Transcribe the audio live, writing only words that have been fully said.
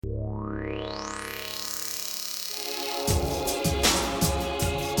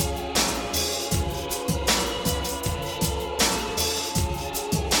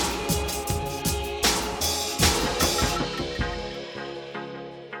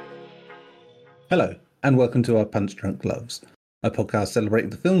Hello, and welcome to our Punch Drunk Loves, a podcast celebrating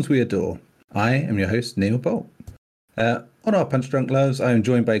the films we adore. I am your host, Neil Bolt. On our Punch Drunk Loves, I am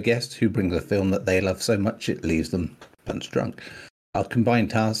joined by guests who bring the film that they love so much it leaves them punch drunk. Our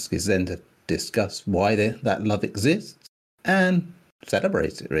combined task is then to discuss why that love exists and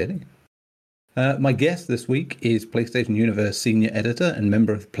celebrate it, really. My guest this week is PlayStation Universe Senior Editor and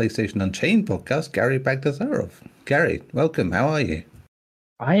member of the PlayStation Unchained podcast, Garri Bagdasarov. Garri, welcome. How are you?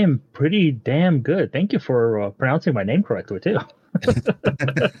 I am pretty damn good. Thank you for pronouncing my name correctly, too.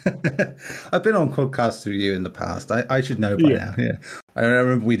 I've been on podcasts with you in the past. I should know by now. Yeah, I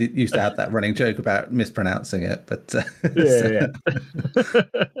remember we used to have that running joke about mispronouncing it, but yeah.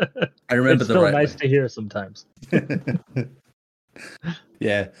 I remember it's still right nice way. to hear sometimes.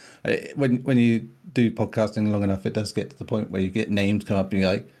 Yeah, when you do podcasting long enough, it does get to the point where you get names come up and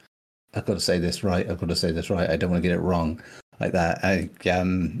you're like, I've got to say this right. I've got to say this right. I don't want to get it wrong. Like that.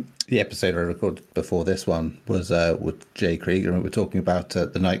 The episode I recorded before this one was with Jay Krieger, and we were talking about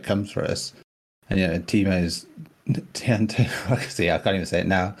The Night Comes For Us. And Timo's, I can't even say it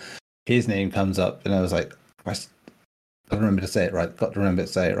now. His name comes up, and I was like, I remember to say it right. Got to remember to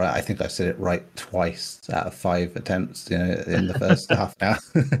say it right. I think I said it right twice out of 5 attempts, in the first half an hour.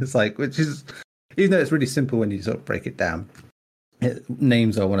 It's like, which is, even though it's really simple when you sort of break it down,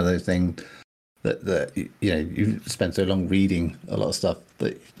 names are one of those things that you spend so long reading a lot of stuff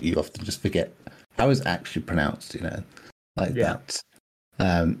that you often just forget how it's actually pronounced, that.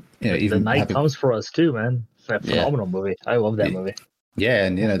 Even The Night Comes For Us too, man. It's a phenomenal movie. I love that movie. Yeah,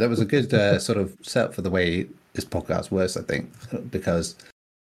 and that was a good sort of setup for the way this podcast works, I think, because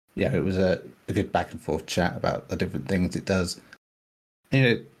it was a good back and forth chat about the different things it does.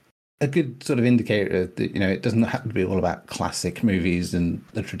 A good sort of indicator that it doesn't have to be all about classic movies in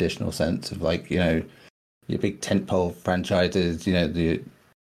the traditional sense of your big tentpole franchises, the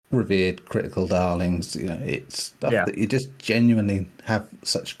revered critical darlings. It's stuff that you just genuinely have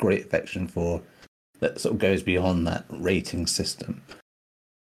such great affection for that sort of goes beyond that rating system.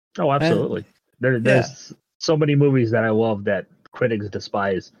 Oh, absolutely. There's so many movies that I love that critics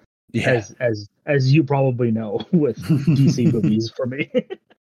despise. Yeah. As you probably know with DC movies for me.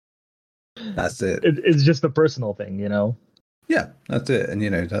 That's it. It's just a personal thing, Yeah, that's it.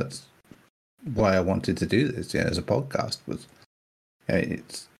 And that's why I wanted to do this, as a podcast. Was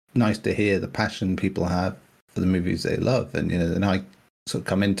it's nice to hear the passion people have for the movies they love, and then I sort of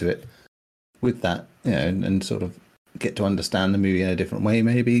come into it with that, and sort of get to understand the movie in a different way,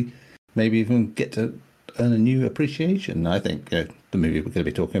 maybe even get to earn a new appreciation. I think the movie we're going to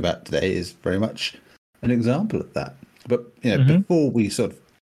be talking about today is very much an example of that. But before we sort of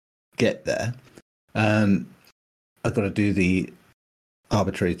get there, I've got to do the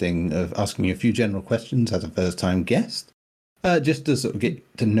arbitrary thing of asking you a few general questions as a first-time guest, just to sort of get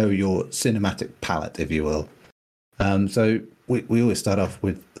to know your cinematic palette, if you will. So we always start off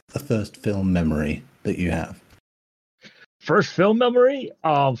with the first film memory that you have. First film memory?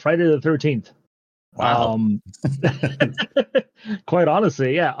 Friday the 13th. Wow. Quite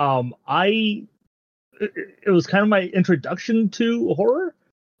honestly, yeah. It was kind of my introduction to horror,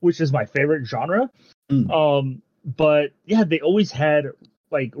 which is my favorite genre. But yeah, they always had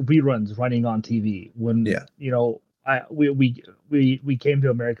like reruns running on TV when we came to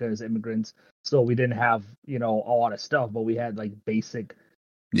America as immigrants, so we didn't have a lot of stuff, but we had like basic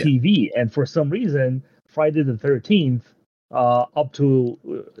TV. And for some reason, Friday the 13th, up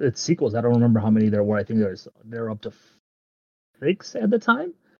to its sequels, I don't remember how many there were. I think they're up to 6 at the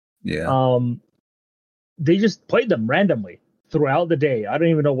time. Yeah. They just played them randomly throughout the day. I don't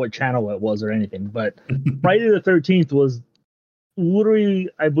even know what channel it was or anything, but Friday the 13th was literally,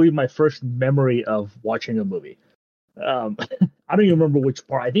 I believe, my first memory of watching a movie. I don't even remember which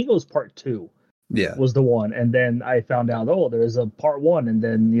part. I think it was part 2. Yeah. Was the one. And then I found out, there's a part 1. And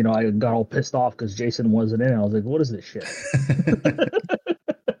then, I got all pissed off because Jason wasn't in it. I was like, what is this shit?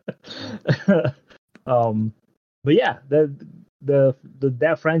 But yeah,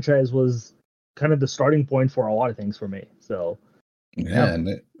 that franchise was kind of the starting point for a lot of things for me. So yeah.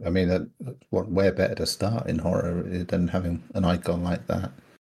 And that's where better to start in horror than having an icon like that.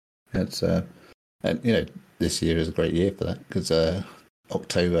 It's and this year is a great year for that because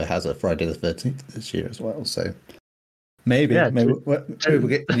October has a Friday the 13th this year as well. So maybe we'll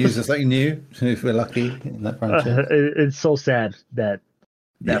get used to something new if we're lucky in that franchise. It's so sad that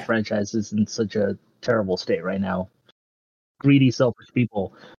franchise is in such a terrible state right now. Greedy, selfish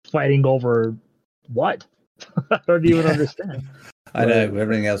people fighting over what? I don't even understand. I know, with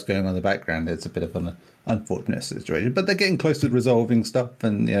everything else going on in the background, it's a bit of an unfortunate situation. But they're getting close to resolving stuff,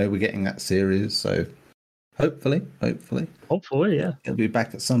 and we're getting that series. So hopefully, yeah, it'll be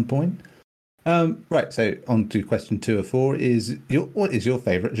back at some point. Right. So on to question 2 of 4 is what is your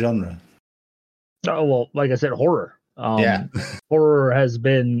favorite genre? Oh well, like I said, horror. Yeah. Horror has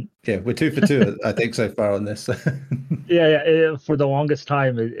been Yeah, we're 2 for 2, I think, so far on this. for the longest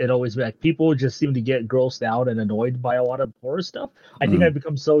time. It always been like people just seem to get grossed out and annoyed by a lot of horror stuff. I think I've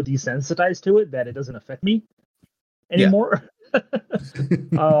become so desensitized to it that it doesn't affect me Yeah. anymore.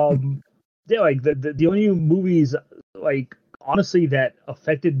 um, yeah, like the only movies like honestly that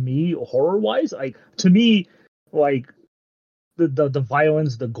affected me horror wise, like to me, like the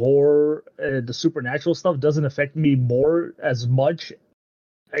violence, the gore, the supernatural stuff doesn't affect me more as much.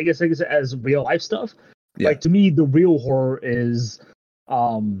 I guess as real life stuff. Yeah. Like to me, the real horror is,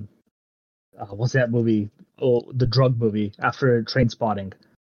 um, what's that movie? Oh, the drug movie after Train Spotting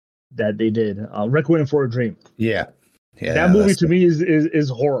that they did, Requiem for a Dream. Yeah. That Yeah. movie to me is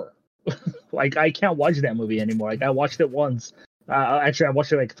horror. Like I can't watch that movie anymore. Like I watched it once. Actually, I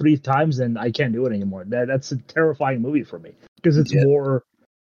watched it like 3 times, and I can't do it anymore. That's a terrifying movie for me because it's Yeah. more.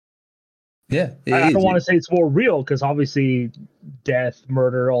 Yeah. It I don't is. want to say it's more real because obviously death,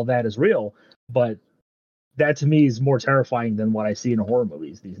 murder, all that is real, but that to me is more terrifying than what I see in horror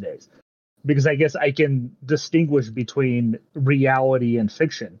movies these days. Because I guess I can distinguish between reality and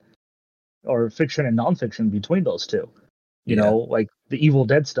fiction, or fiction and nonfiction between those two. You Yeah. know, like the Evil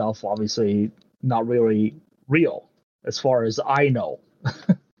Dead stuff, obviously not really real as far as I know.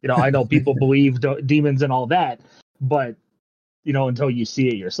 I know people believe demons and all that, but until you see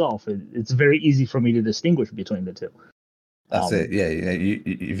it yourself, it's very easy for me to distinguish between the two. That's it. Yeah.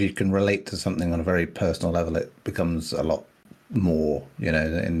 If you can relate to something on a very personal level, it becomes a lot more,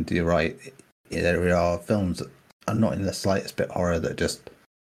 and you're right. There are films that are not in the slightest bit horror that just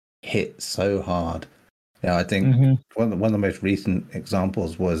hit so hard. Yeah, I think one of the most recent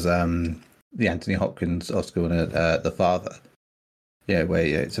examples was the Anthony Hopkins Oscar winner, The Father. Yeah, where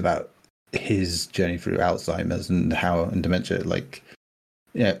it's about his journey through Alzheimer's and dementia, like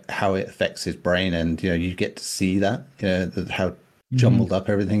how it affects his brain, and you get to see that, how jumbled up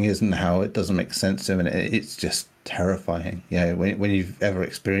everything is and how it doesn't make sense to him, and it's just terrifying. When you've ever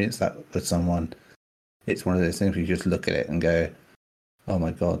experienced that with someone, it's one of those things where you just look at it and go, "Oh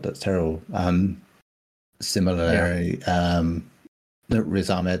my God, that's terrible." Similarly, the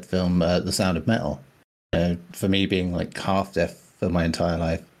Riz Ahmed film, The Sound of Metal. For me, being like half deaf for my entire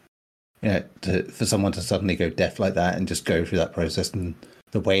life, for someone to suddenly go deaf like that and just go through that process, and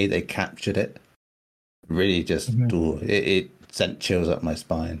the way they captured it, really just it sent chills up my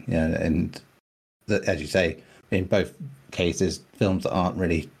spine. And as you say, in both cases, films that aren't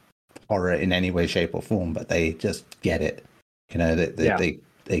really horror in any way, shape, or form, but they just get it.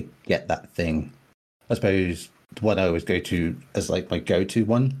 They get that thing. I suppose the one I always go to as like my go-to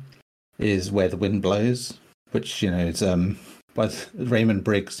one is Where the Wind Blows, which is by Raymond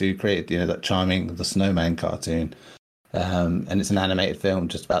Briggs, who created that charming The Snowman cartoon, and it's an animated film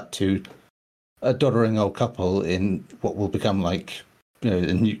just about a doddering old couple in what will become like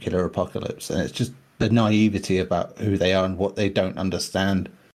a nuclear apocalypse, and it's just the naivety about who they are and what they don't understand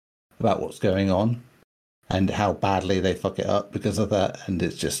about what's going on and how badly they fuck it up because of that, and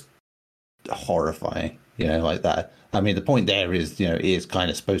it's just horrifying, like that. I mean, the point there is, it is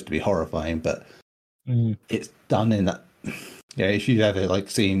kind of supposed to be horrifying, but it's done in that. If you've ever like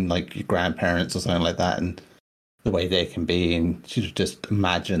seen like your grandparents or something like that, and the way they can be, and you just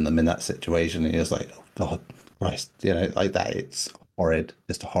imagine them in that situation, and you're just like, oh God Christ, like that. It's horrid,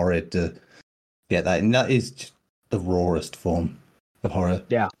 just horrid to get that, and that is just the rawest form of horror.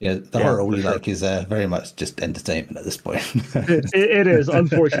 The horror we like is very much just entertainment at this point. It is,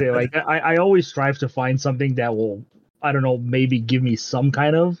 unfortunately. Like I always strive to find something that will, I don't know, maybe give me some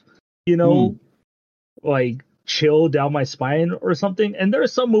kind of, like chill down my spine or something. And there are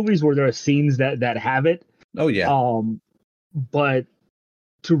some movies where there are scenes that have it. Oh yeah. But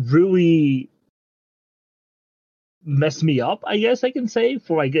to really mess me up, I guess I can say,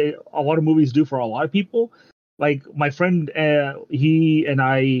 for like a lot of movies do for a lot of people. Like my friend, he and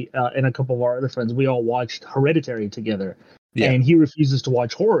I and a couple of our other friends, we all watched Hereditary together, and he refuses to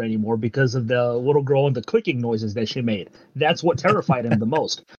watch horror anymore because of the little girl and the clicking noises that she made. That's what terrified him the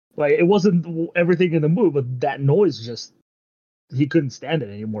most. Like it wasn't everything in the movie, but that noise just he couldn't stand it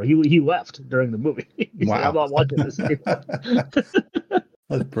anymore. He left during the movie. He's like, I'm not watching this anymore.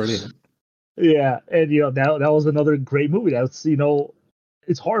 That's brilliant. Yeah, and that was another great movie. That's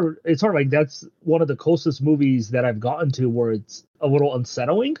it's hard. It's hard. Like that's one of the closest movies that I've gotten to where it's a little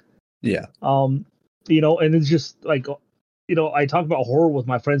unsettling. Yeah. And it's just like, I talk about horror with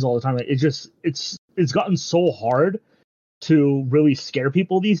my friends all the time. It's gotten so hard to really scare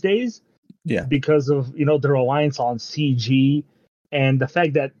people these days. Yeah. Because of the reliance on CG and the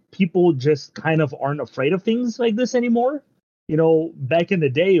fact that people just kind of aren't afraid of things like this anymore. Back in the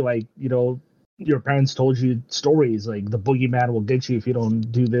day, like, your parents told you stories like the boogeyman will get you if you don't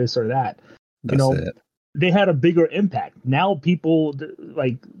do this or that. That's it. They had a bigger impact. Now people,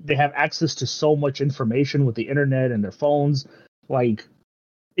 like, they have access to so much information with the internet and their phones. Like,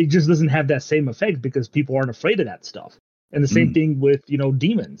 it just doesn't have that same effect because people aren't afraid of that stuff. And the same thing with,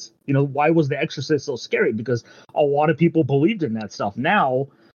 demons. Why was The Exorcist so scary? Because a lot of people believed in that stuff. Now,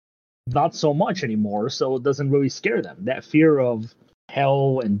 not so much anymore, so it doesn't really scare them. That fear of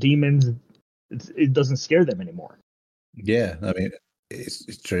hell and demons, it doesn't scare them anymore. Yeah, I mean,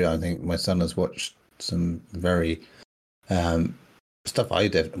 it's true. I think my son has watched some very stuff I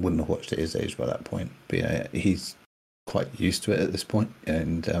definitely wouldn't have watched at his age by that point. But he's quite used to it at this point.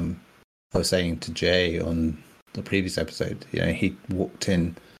 And I was saying to Jay on the previous episode, he walked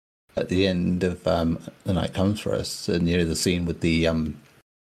in at the end of The Night Comes for Us, and the scene with the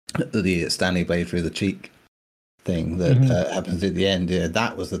Stanley blade through the cheek thing that happens at the end.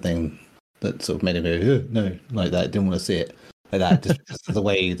 That was the thing that sort of made him go, no, like that. Didn't want to see it like that. Just the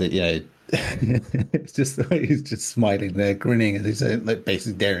way that it's just the way he's just smiling there, grinning, and he's like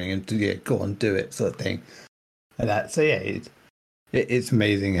basically daring him to go on, do it, sort of thing. And that, so it's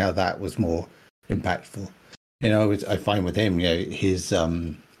amazing how that was more impactful. I find with him, his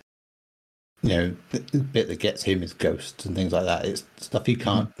the bit that gets him is ghosts and things like that. It's stuff he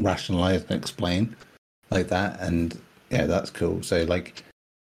can't rationalize and explain like that, and that's cool. So like,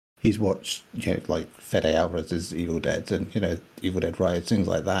 he's watched like Fede Alvarez's Evil Dead and Evil Dead Rise, things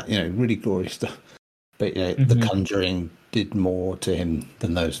like that. Really gory stuff. But The Conjuring did more to him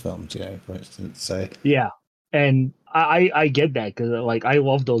than those films. For instance. So yeah, and I get that because like I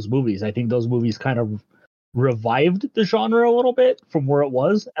love those movies. I think those movies kind of revived the genre a little bit from where it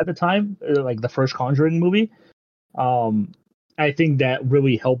was at the time, like the first Conjuring movie. I think that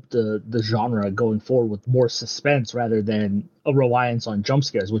really helped the genre going forward with more suspense rather than a reliance on jump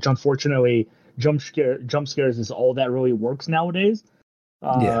scares, which unfortunately jump scares is all that really works nowadays.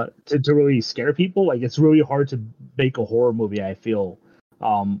 To really scare people. Like, it's really hard to make a horror movie, I feel,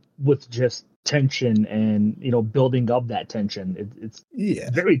 with just tension and building up that tension. It's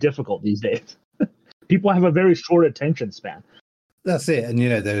very difficult these days. People have a very short attention span. That's it. And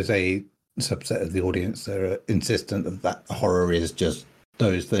there's a subset of the audience that are insistent that horror is just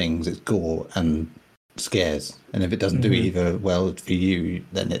those things. It's gore and scares, and if it doesn't do either well for you,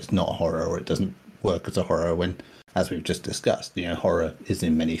 then it's not horror, or it doesn't work as a horror. When, as we've just discussed, horror is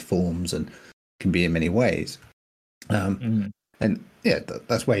in many forms and can be in many ways. And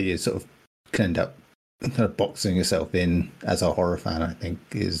that's where you sort of can end up kind of boxing yourself in as a horror fan, I think,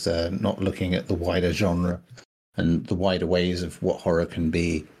 is not looking at the wider genre and the wider ways of what horror can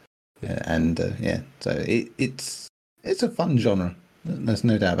be. So it's a fun genre. There's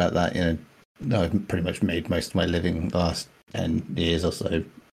no doubt about that. I've pretty much made most of my living the last 10 years or so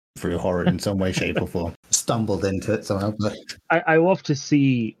through horror in some way, shape, or form. Stumbled into it somehow. I love to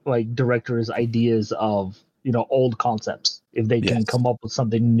see like directors' ideas of old concepts, if they can come up with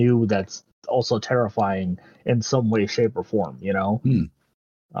something new that's also terrifying in some way, shape, or form.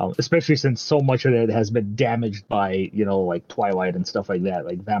 Especially since so much of it has been damaged by like Twilight and stuff like that,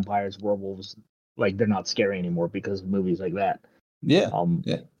 like vampires, werewolves, like they're not scary anymore because of movies like that.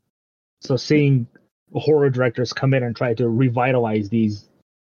 So seeing horror directors come in and try to revitalize these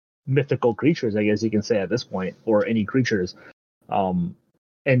mythical creatures, I guess you can say at this point, or any creatures, and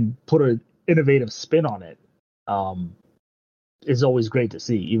put an innovative spin on it, is always great to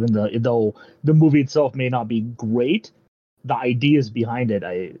see. Even though the movie itself may not be great, the ideas behind it,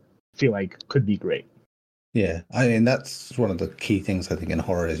 I feel like, could be great. Yeah, I mean, that's one of the key things I think in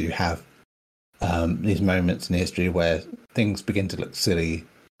horror is you have these moments in history where things begin to look silly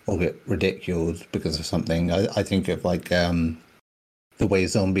or get ridiculed because of something. I think of like the way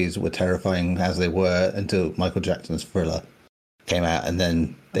zombies were terrifying as they were until Michael Jackson's Thriller came out, and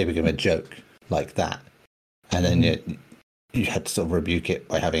then they became a joke like that. And then you had to sort of rebuke it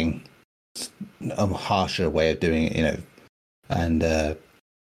by having a harsher way of doing it, and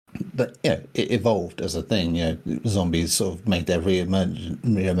but it evolved as a thing. Zombies sort of made their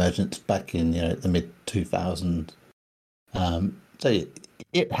re-emergence back in the mid 2000s. So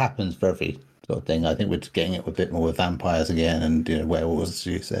it happens for every sort of thing. I think we're just getting it a bit more with vampires again and werewolves, as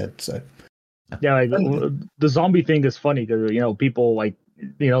you said. So yeah, like the zombie thing is funny because people like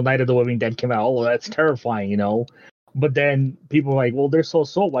Night of the Living Dead came out. Oh, that's terrifying, But then people are like, well, they're so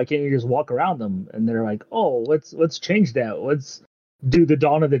why can't you just walk around them? And they're like, oh, let's change that. Let's do the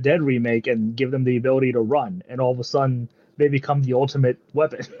Dawn of the Dead remake and give them the ability to run. And all of a sudden, they become the ultimate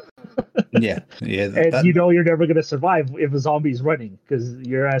weapon. Yeah. And you're never going to survive if a zombie's running because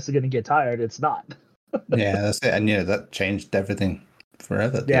your ass is going to get tired. It's not. Yeah, that's it. And that changed everything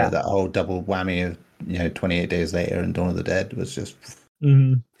forever. Yeah. That whole double whammy of 28 Days Later and Dawn of the Dead was just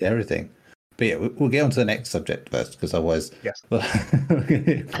everything. But yeah, we'll get on to the next subject first because otherwise, yes. Well,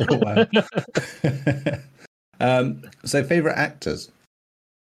 for a while. So favorite actors.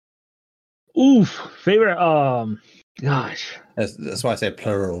 Oof, favorite. Gosh, that's why I say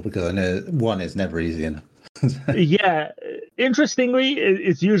plural, because I know one is never easy enough. Yeah, interestingly,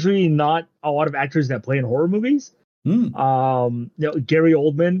 it's usually not a lot of actors that play in horror movies. Gary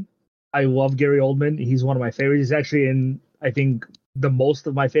Oldman. I love Gary Oldman. He's one of my favorites. He's actually in, I think, the most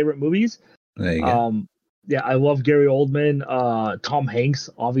of my favorite movies. There you go. Yeah, I love Gary Oldman. Tom Hanks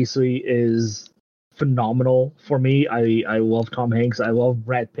obviously is phenomenal for me. I love Tom Hanks. I love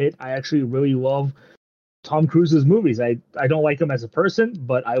Brad Pitt. I actually really love Tom Cruise's movies. I don't like him as a person,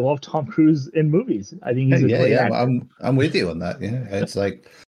 but I love Tom Cruise in movies. I think he's a great actor. I'm with you on that. Yeah, it's like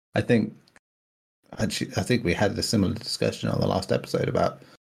I think we had a similar discussion on the last episode about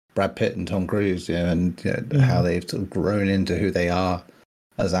Brad Pitt and Tom Cruise, and how they've sort of grown into who they are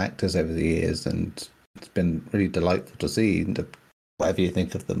as actors over the years, and it's been really delightful to see. Whatever you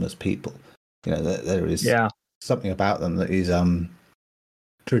think of them as people, there is something about them that is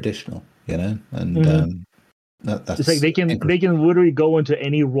traditional, and that's it's like they can literally go into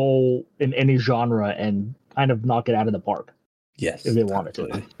any role in any genre and kind of knock it out of the park. Yes, if they wanted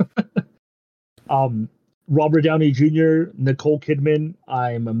to. Robert Downey Jr., Nicole Kidman.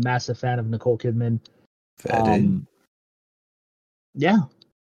 I'm a massive fan of Nicole Kidman. I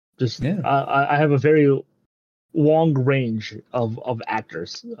have a very long range of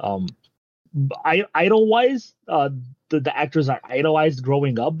actors. Idol-wise, the actors I idolized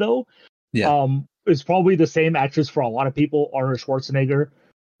growing up, though, it's probably the same actors for a lot of people. Arnold Schwarzenegger,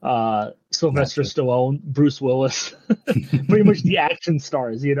 Sylvester Stallone, Bruce Willis, pretty much the action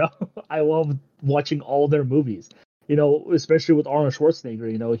stars. I love watching all their movies. Especially with Arnold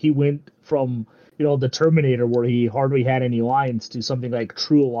Schwarzenegger. He went from the Terminator, where he hardly had any lines, to something like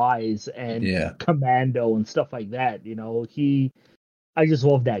True Lies and Commando and stuff like that. I just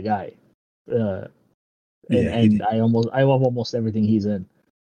love that guy. And I love almost everything he's in.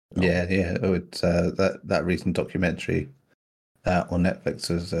 Yeah. It's that recent documentary on Netflix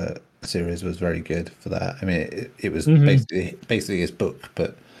was series was very good for that. I mean, it was basically his book,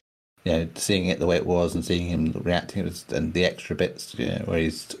 but seeing it the way it was and seeing him reacting and the extra bits, where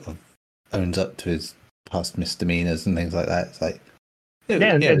he sort of owns up to his past misdemeanors and things like that. It's like,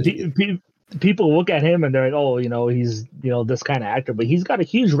 people look at him and they're like, oh, he's this kind of actor, but he's got a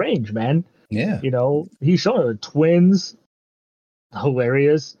huge range, man. Yeah, he's shown twins,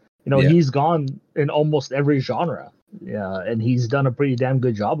 hilarious. He's gone in almost every genre. Yeah, and he's done a pretty damn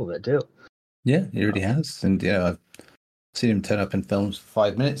good job of it too. Yeah, he really has. And I've seen him turn up in films for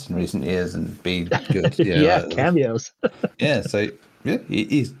 5 minutes in recent years and be good. Cameos. So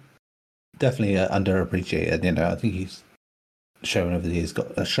he's definitely underappreciated. I think he's shown over the years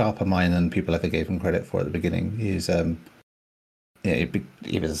got a sharper mind than people ever gave him credit for at the beginning. He's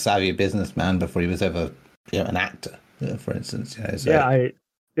he was a savvy businessman before he was ever an actor, for instance. I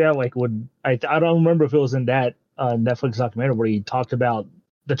don't remember if it was in that Netflix documentary where he talked about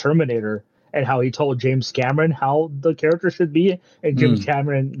the Terminator and how he told James Cameron how the character should be, and James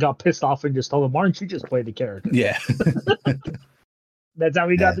Cameron got pissed off and just told him, "Why don't you just play the character?" Yeah. That's how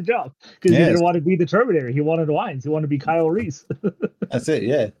he got the job, because he didn't want to be the Terminator. He wanted lines. He wanted to be Kyle Reese. That's it,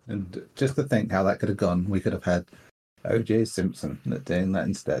 yeah. And just to think how that could have gone, we could have had O.J. Simpson doing that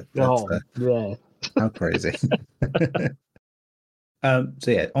instead. How crazy. On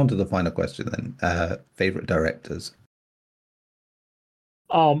to the final question then. Favorite directors?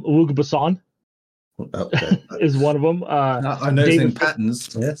 Luc Beeson is one of them. I'm noticing patterns.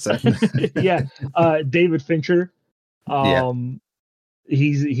 David Fincher.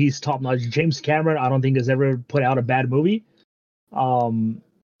 He's top notch. James Cameron, I don't think has ever put out a bad movie.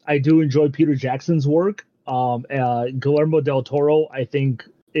 I do enjoy Peter Jackson's work. Guillermo del Toro, I think,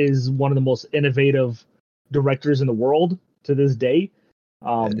 is one of the most innovative directors in the world to this day.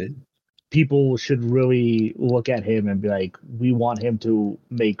 People should really look at him and be like, we want him to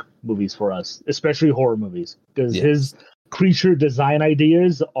make movies for us, especially horror movies, because his creature design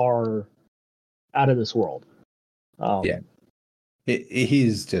ideas are out of this world.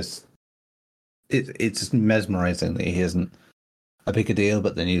 He's just it's mesmerizing that he isn't a bigger deal,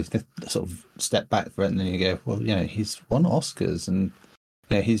 but then you sort of step back for it and then you go, well, he's won Oscars and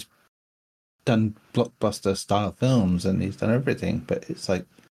he's done blockbuster style films and he's done everything, but it's like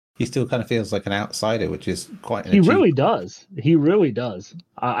he still kind of feels like an outsider, which is quite an He achievement. really does. He really does.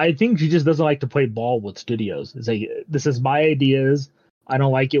 I think he just doesn't like to play ball with studios. It's like, this is my ideas. I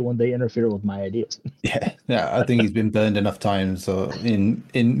don't like it when they interfere with my ideas. Yeah. I think he's been burned enough times, or in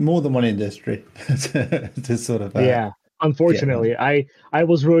more than one industry, to sort of Yeah. get on. Unfortunately, I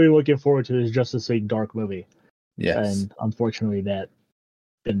was really looking forward to his Justice League Dark movie, Yes, and unfortunately, that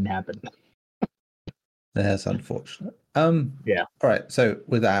didn't happen. that's unfortunate. Yeah. All right. So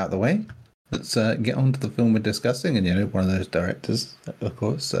with that out of the way, let's get on to the film we're discussing, and one of those directors, of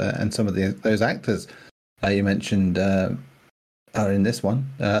course, and some of those actors you mentioned are in this one.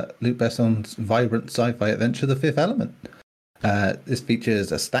 Luc Besson's vibrant sci-fi adventure, The Fifth Element. This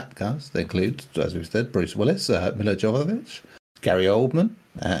features a stacked cast that includes, as we've said, Bruce Willis, Mila Jovovich, Gary Oldman,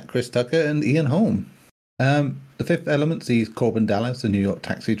 Chris Tucker, and Ian Holm. The Fifth Element sees Corbin Dallas, a New York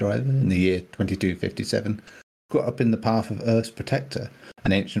taxi driver in the year 2257, caught up in the path of Earth's protector,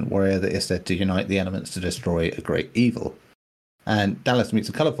 an ancient warrior that is said to unite the elements to destroy a great evil. And Dallas meets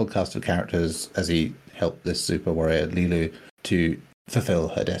a colourful cast of characters as he helped this super warrior, Lilu, to fulfill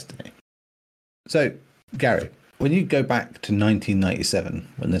her destiny. So, Gary, when you go back to 1997,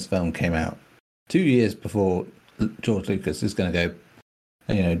 when this film came out, 2 years before George Lucas is going to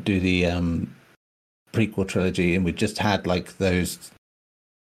go, do the prequel trilogy, and we just had like those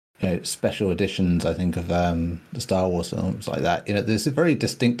special editions, I think, of the Star Wars films like that. There's a very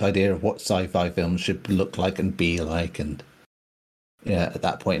distinct idea of what sci-fi films should look like and be like, and at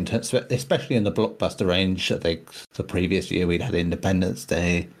that point, especially in the blockbuster range, I think the previous year we'd had Independence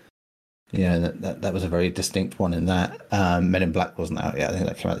Day. That was a very distinct one in that. Men in Black wasn't out yet. I think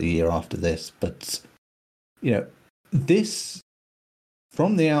that came out the year after this. But, this,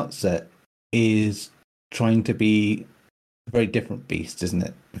 from the outset, is trying to be a very different beast, isn't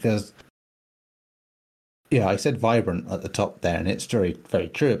it? Because, I said vibrant at the top there, and it's very, very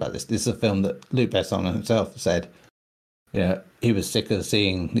true about this. This is a film that Luc Besson himself said, he was sick of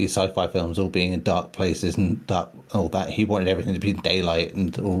seeing these sci-fi films all being in dark places and dark, all that. He wanted everything to be daylight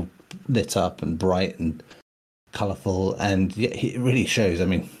and all lit up and bright and colourful, and it really shows. I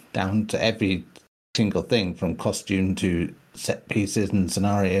mean, down to every single thing, from costume to set pieces and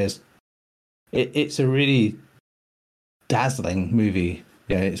scenarios. It's a really dazzling movie.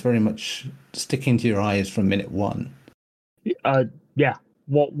 It's very much sticking to your eyes from minute one. Yeah,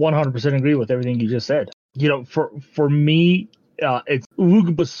 well, 100% agree with everything you just said. For me, it's Luc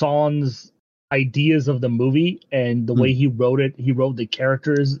Besson's ideas of the movie and the way he wrote it. He wrote the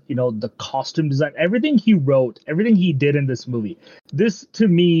characters, the costume design, everything he wrote, everything he did in this movie. This, to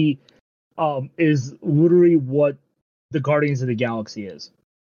me, is literally what the Guardians of the Galaxy is.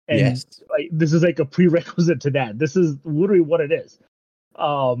 And Yes. this is like a prerequisite to that. This is literally what it is.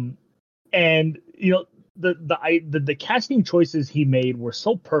 And the casting choices he made were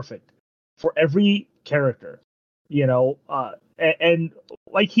so perfect for every character, and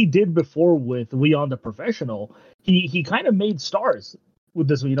like he did before with Leon the Professional, he kind of made stars with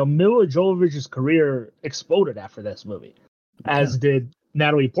this. Mila Jovovich's career exploded after this movie, as did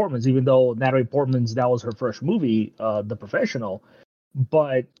Natalie Portman's, even though Natalie Portman's, that was her first movie, The Professional,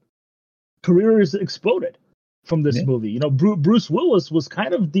 but careers exploded from this movie. Bruce Willis was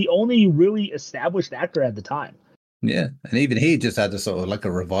kind of the only really established actor at the time. Yeah, and even he just had a sort of like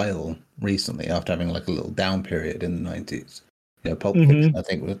a revival recently after having like a little down period in the 90s. Pulp Fiction, I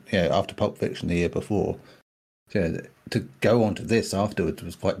think, was after Pulp Fiction the year before. To go on to this afterwards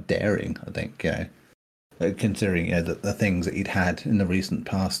was quite daring, I think. Considering the things that he'd had in the recent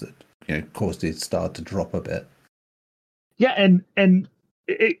past that caused his star to drop a bit. Yeah, and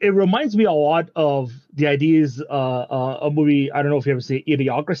it reminds me a lot of the ideas a movie, I don't know if you ever see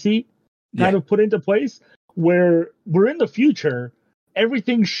Idiocracy, kind of put into place, where we're in the future,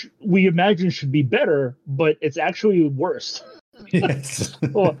 everything we imagine should be better, but it's actually worse. Yes.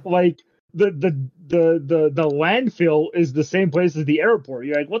 Like the landfill is the same place as the airport.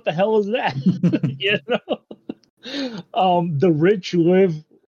 You're like, what the hell is that? The rich live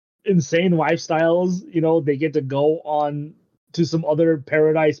insane lifestyles. They get to go on to some other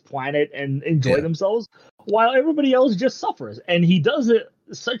paradise planet and enjoy themselves, while everybody else just suffers. And he does it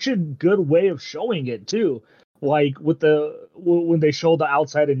such a good way of showing it too. Like when they show the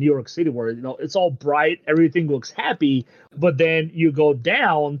outside of New York City, where it's all bright, everything looks happy, but then you go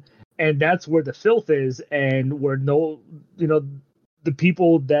down, and that's where the filth is, and where the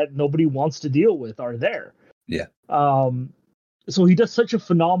people that nobody wants to deal with are there. Yeah. So he does such a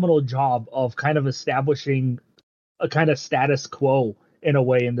phenomenal job of kind of establishing a kind of status quo in a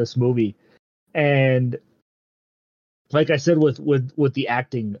way in this movie. And like I said, with the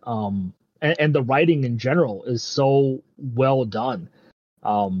acting, and the writing in general is so well done.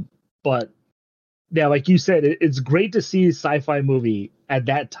 But yeah, like you said, it's great to see a sci-fi movie at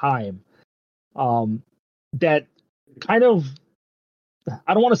that time that kind of,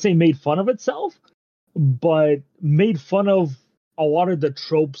 I don't want to say made fun of itself, but made fun of a lot of the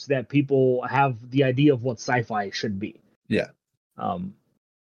tropes that people have the idea of what sci-fi should be. Yeah. Um,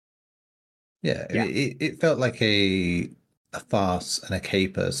 Yeah, yeah. it felt like a farce and a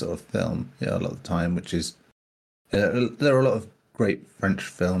caper sort of film, a lot of the time, which is there are a lot of great French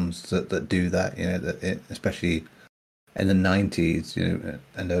films that do that, especially in the 90s,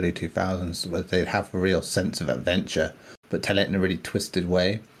 and early 2000s, where they have a real sense of adventure, but tell it in a really twisted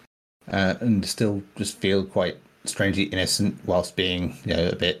way, and still just feel quite strangely innocent whilst being,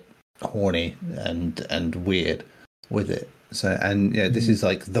 a bit horny and weird with it. So, and this is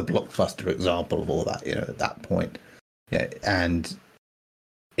like the blockbuster example of all that, at that point. Yeah, and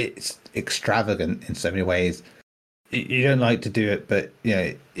it's extravagant in so many ways. You don't like to do it, but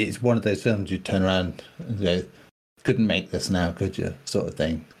it's one of those films you turn around and go, couldn't make this now, could you? Sort of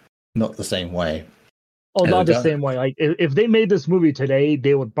thing. Not the same way. Oh, not the same way. Like if they made this movie today,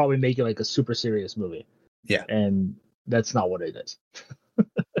 they would probably make it like a super serious movie. Yeah. And that's not what it is.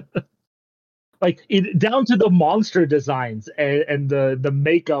 Like down to the monster designs and the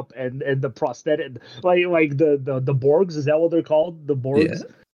makeup and the prosthetic, like the Borgs, is that what they're called? The Borgs. Yeah.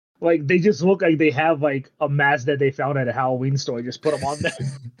 Like they just look like they have like a mask that they found at a Halloween store. Just put them on there.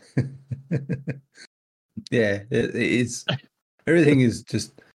 Yeah, it is. Everything is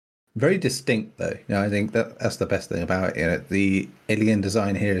just very distinct, though. I think that's the best thing about it. The alien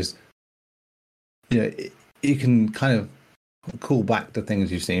design here is, you can kind of call back to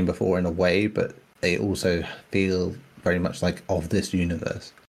things you've seen before in a way, but they also feel very much like of this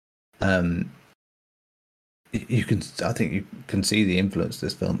universe. I think you can see the influence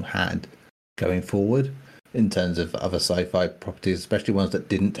this film had going forward in terms of other sci-fi properties, especially ones that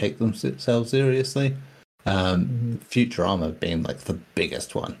didn't take themselves seriously. Futurama being like the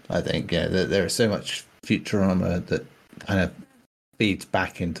biggest one, I think. Yeah, there is so much Futurama that kind of feeds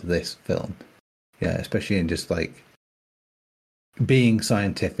back into this film. Yeah, especially in just like being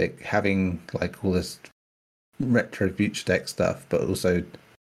scientific, having like all this retro future tech stuff, but also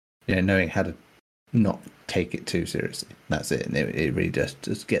knowing how to not take it too seriously. That's it, and it really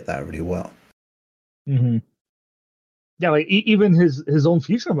just get that really well. Yeah, like even his own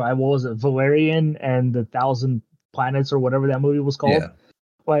future, what was it, Valerian and the Thousand Planets or whatever that movie was called? Yeah.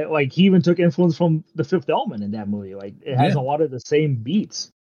 Like he even took influence from The Fifth Element in that movie. Like it has a lot of the same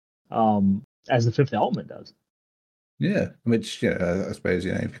beats as The Fifth Element does. Yeah, which I suppose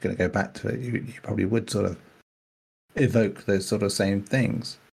if you're going to go back to it, you probably would sort of evoke those sort of same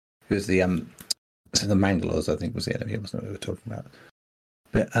things. Because the Mangalores, I think, was the enemy, wasn't it, we were talking about?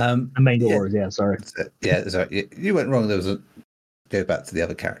 But the Mangalores, yeah, sorry. Yeah, sorry, you went wrong. There was go back to the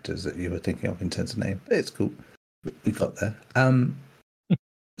other characters that you were thinking of in terms of name. It's cool. We got there.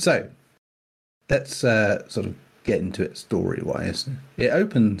 So let's sort of get into it story-wise. It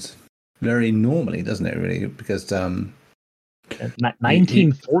opens very normally, doesn't it? Really, because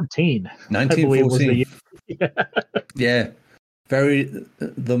 1914. 1914. Yeah, very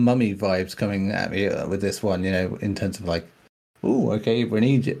the Mummy vibes coming at me with this one. In terms of like, oh, okay, we're in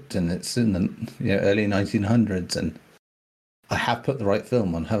Egypt and it's in the early 1900s, and I have put the right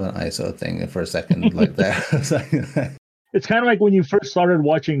film on, haven't I? Sort of thing for a second, like there. It's kind of like when you first started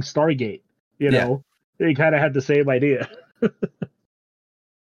watching Stargate. They kind of had the same idea.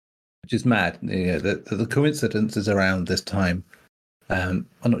 Which is mad. The coincidences around this time, are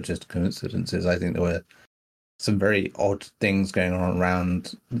not just coincidences. I think there were some very odd things going on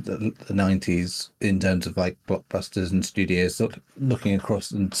around the 90s in terms of like blockbusters and studios sort of looking across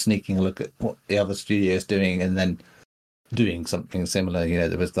and sneaking a look at what the other studios doing and then doing something similar.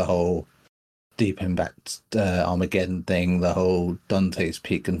 There was the whole Deep Impact Armageddon thing, the whole Dante's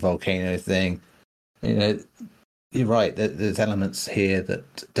Peak and Volcano thing. You're right. There's elements here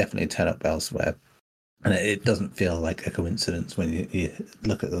that definitely turn up elsewhere, and it doesn't feel like a coincidence when you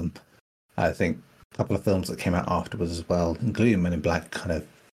look at them. I think a couple of films that came out afterwards as well, including Men in Black, kind of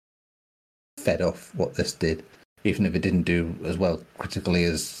fed off what this did, even if it didn't do as well critically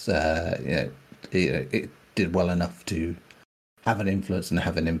as it did well enough to have an influence and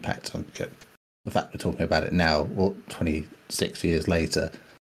have an impact on it. The fact we're talking about it now, 26 years later,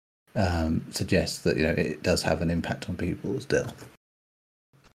 suggests that it does have an impact on people still.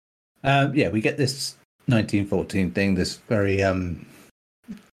 We get this 1914 thing, this very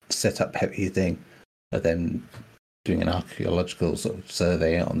setup heavy thing, of them doing an archaeological sort of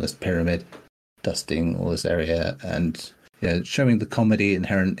survey on this pyramid, dusting all this area, and showing the comedy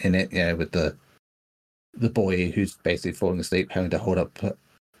inherent in it, with the the boy who's basically falling asleep, having to hold up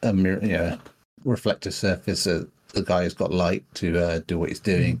a mirror, reflective surface. So the guy who's got light to do what he's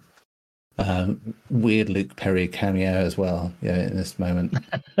doing. Weird Luke Perry cameo as well. In this moment,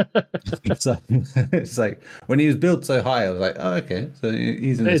 it's like when he was built so high, I was like, oh, okay, so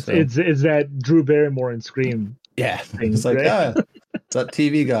he's in this film. It's that Drew Barrymore in Scream. Yeah, thing, it's like right? it's that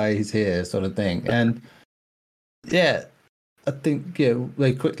TV guy. He's here, sort of thing, and yeah. I think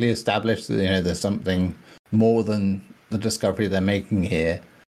they quickly established that there's something more than the discovery they're making here.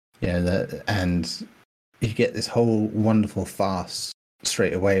 And you get this whole wonderful farce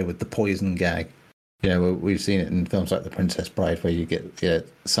straight away with the poison gag. We've seen it in films like The Princess Bride, where you get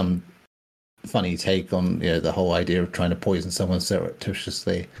some funny take on the whole idea of trying to poison someone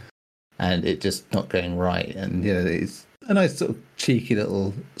surreptitiously, and it just not going right. And it's a nice sort of cheeky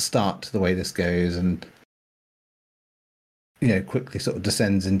little start to the way this goes, and quickly sort of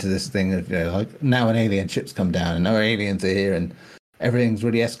descends into this thing of, like, now an alien ship's come down and now aliens are here and everything's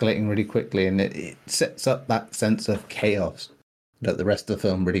really escalating really quickly, and it sets up that sense of chaos that the rest of the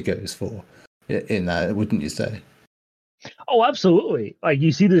film really goes for in that, wouldn't you say? Oh, absolutely. Like,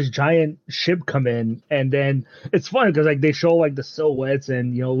 you see this giant ship come in, and then it's funny because, like, they show, like, the silhouettes,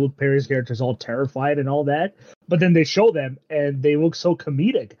 and, Luke Perry's character's all terrified and all that, but then they show them and they look so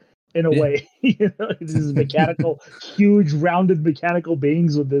comedic in a way. These mechanical, huge, rounded mechanical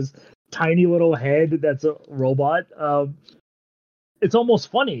beings with this tiny little head that's a robot. It's almost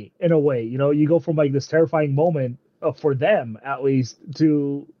funny in a way. You go from, like, this terrifying moment, for them at least,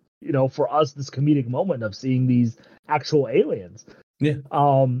 to for us, this comedic moment of seeing these actual aliens. Yeah.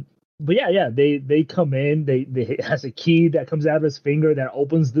 But yeah, they come in. They has a key that comes out of his finger that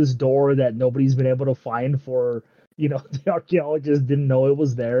opens this door that nobody's been able to find for. The archaeologists didn't know it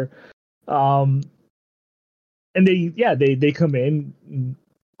was there. And they come in,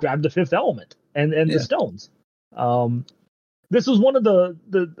 grab the fifth element and the stones. This was one of the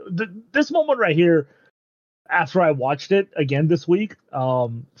this moment right here. After I watched it again this week, for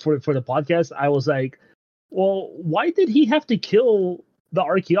the podcast, I was like, well, why did he have to kill the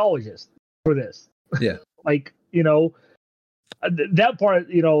archaeologist for this? Yeah. Like, that part,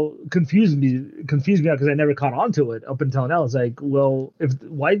 confused me because I never caught on to it up until now. It's like, well,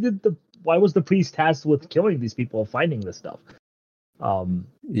 why was the priest tasked with killing these people, finding this stuff?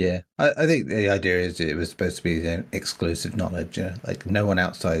 Yeah, I think the idea is it was supposed to be exclusive knowledge. Like, no one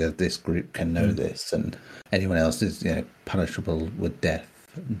outside of this group can know this, and anyone else is punishable with death.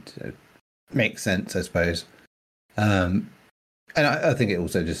 And makes sense, I suppose. And I think it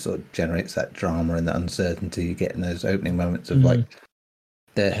also just sort of generates that drama and that uncertainty you get in those opening moments of like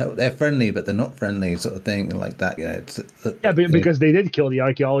they're friendly but they're not friendly, sort of thing, and like that. Because they did kill the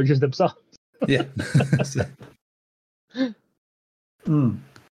archaeologists themselves. Yeah.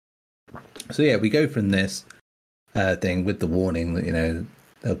 So yeah, we go from this thing with the warning that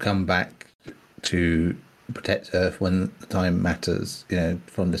they'll come back to protect Earth when the time matters.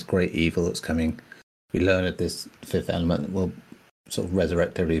 From this great evil that's coming. We learn that this fifth element will sort of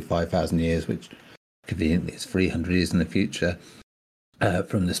resurrect every 5,000 years, which conveniently is 300 years in the future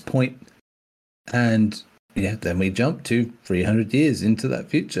from this point. And then we jump to 300 years into that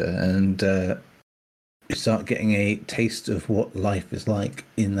future, and you start getting a taste of what life is like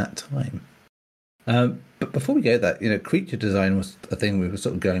in that time. But before we go that, creature design was a thing we were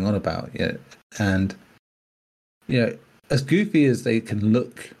sort of going on about, and as goofy as they can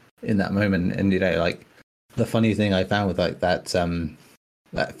look in that moment, and like the funny thing I found with like that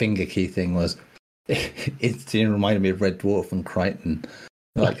finger key thing was it reminded me of Red Dwarf and Crichton,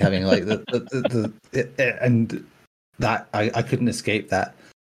 like having like and that I couldn't escape that.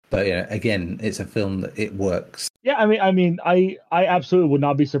 But again, it's a film that it works. Yeah, I absolutely would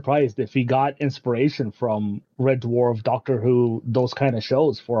not be surprised if he got inspiration from Red Dwarf, Doctor Who, those kind of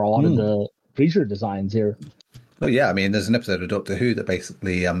shows for a lot of the creature designs here. Well, yeah, there's an episode of Doctor Who that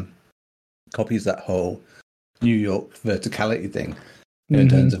basically copies that whole New York verticality thing in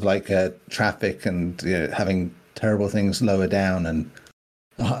terms of like traffic and having terrible things lower down and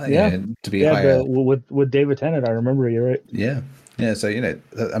to be higher. With David Tennant, I remember you, right? Yeah. So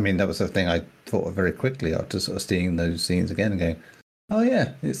that was the thing I thought of very quickly after sort of seeing those scenes again and going, oh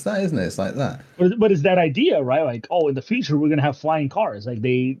yeah, it's that, isn't it? It's like that. But it's that idea, right? Like, oh, in the future we're gonna have flying cars. Like,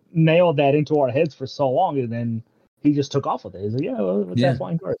 they nailed that into our heads for so long, and then he just took off with it. He's like, let's have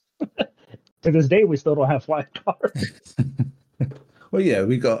flying cars. To this day, we still don't have flying cars. Well, yeah,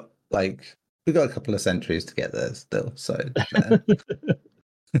 we got a couple of centuries to get there still. So,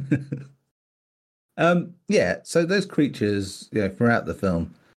 so those creatures, throughout the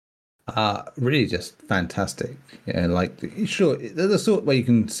film, Really just fantastic. Yeah, like sure, they're the sort where you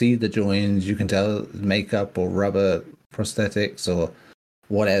can see the joins, you can tell makeup or rubber prosthetics or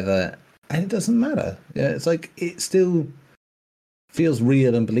whatever, and it doesn't matter. Yeah, it's like it still feels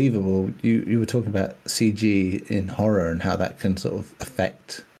real and believable. You were talking about CG in horror and how that can sort of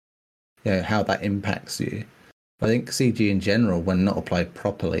affect, how that impacts you. I think CG in general, when not applied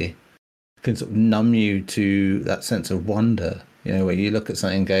properly, can sort of numb you to that sense of wonder. Where you look at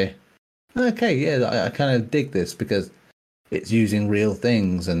something and go, okay, yeah, I kind of dig this because it's using real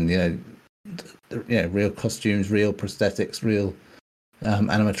things and real costumes, real prosthetics, real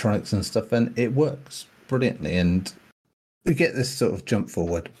animatronics and stuff, and it works brilliantly. And we get this sort of jump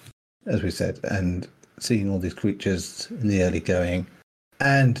forward, as we said, and seeing all these creatures in the early going,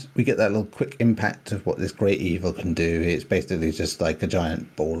 and we get that little quick impact of what this great evil can do. It's basically just like a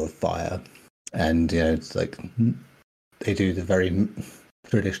giant ball of fire, and it's like they do the very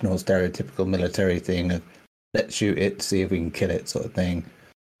traditional stereotypical military thing of let's shoot it, see if we can kill it sort of thing,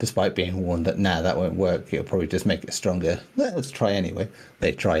 despite being warned that that won't work, it'll probably just make it stronger. Let's try anyway.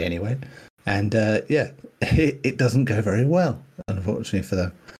 They try anyway, and it doesn't go very well, unfortunately for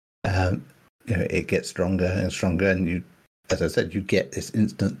them. It gets stronger and stronger, and you, as I said, you get this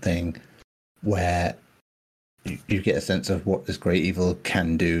instant thing where you get a sense of what this great evil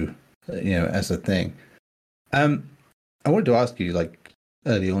can do, as a thing. I wanted to ask you, like,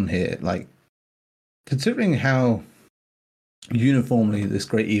 early on here, like, considering how uniformly this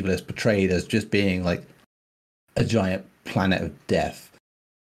great evil is portrayed as just being like a giant planet of death,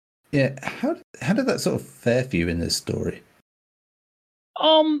 how did that sort of fare for you in this story?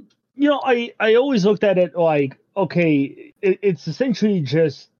 I always looked at it like, okay, it's essentially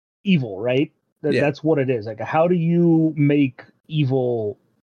just evil, right? That's what it is. Like, how do you make evil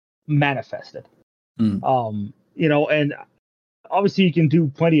manifested? And obviously you can do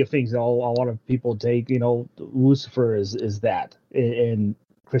plenty of things. A lot of people take, Lucifer is that in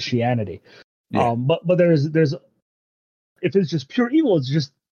Christianity. But there's if it's just pure evil, it's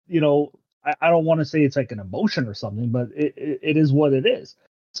just, I don't want to say it's like an emotion or something, but it is what it is.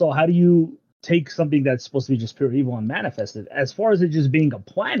 So how do you take something that's supposed to be just pure evil and manifest it? As far as it just being a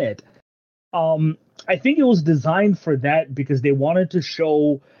planet, I think it was designed for that because they wanted to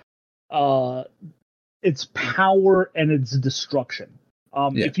show its power and its destruction.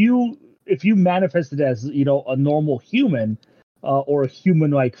 If you manifest it as, a normal human or a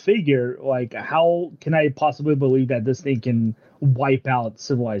human-like figure, like, how can I possibly believe that this thing can wipe out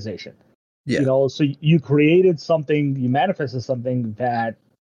civilization? So you created something, you manifested something that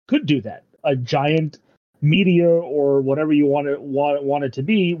could do that. A giant meteor or whatever you want it to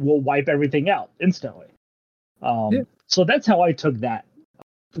be will wipe everything out instantly. So that's how I took that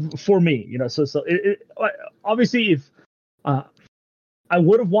for me. So it obviously, if I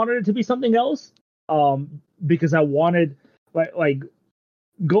would have wanted it to be something else, because I wanted like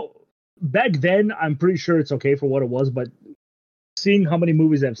go back then. I'm pretty sure it's okay for what it was, but seeing how many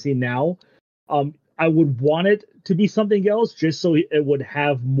movies I've seen now, I would want it to be something else just so it would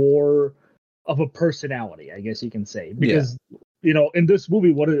have more of a personality, I guess you can say. Because in this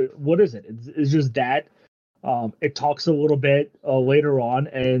movie, what is it? It's just that. It talks a little bit later on,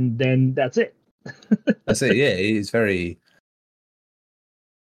 and then that's it. That's it. Yeah, it's very.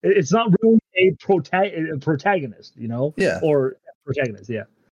 It's not really a protagonist, or protagonist. Yeah.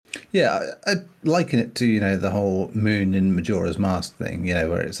 Yeah, I liken it to the whole Moon in Majora's Mask thing.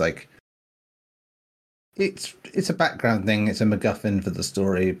 Where it's like it's a background thing. It's a MacGuffin for the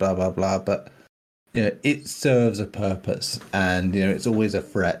story. Blah blah blah. But it serves a purpose, and it's always a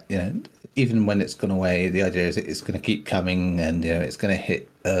threat. Even when it's gone away, the idea is it's going to keep coming, and it's going to hit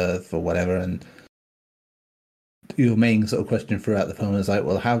Earth or whatever. And your main sort of question throughout the film is like,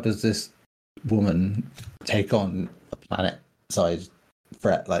 well, how does this woman take on a planet-sized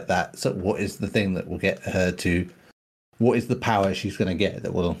threat like that? So, what is the thing that will get her to? What is the power she's going to get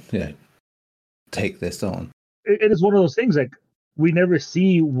that will, take this on? It is one of those things, like, we never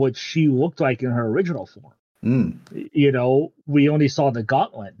see what she looked like in her original form. We only saw the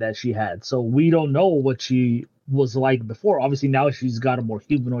gauntlet that she had, so we don't know what she was like before. Obviously now she's got a more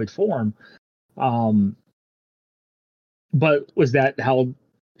humanoid form, but was that how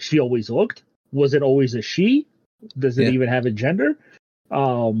she always looked? Was it always a she? Does it even have a gender?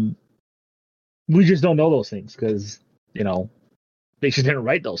 We just don't know those things because they just didn't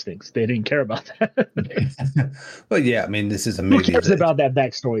write those things. They didn't care about that. Well, yeah, I mean, this is a movie. Who cares about that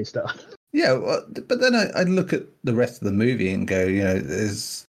backstory stuff? Yeah, well, but then I look at the rest of the movie and go,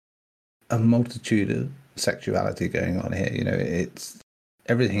 there's a multitude of sexuality going on here. It's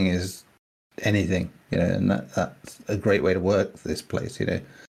everything is anything, and that's a great way to work this place.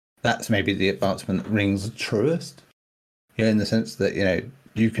 that's maybe the advancement that rings truest. Yeah, in the sense that,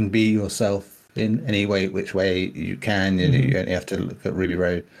 you can be yourself in any which way you can. You only have to look at Ruby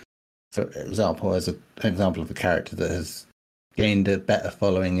Road, for example, as an example of a character that has gained a better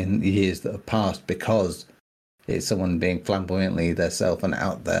following in the years that have passed because it's someone being flamboyantly their self and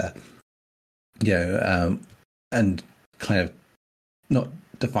out there, and kind of not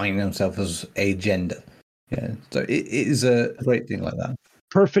defining themselves as a gender. Yeah, so it is a great thing like that.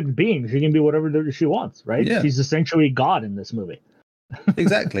 Perfect being. She can be whatever she wants, right? Yeah. She's essentially God in this movie.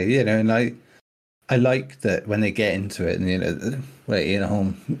 Exactly, and I like that when they get into it, and where Ian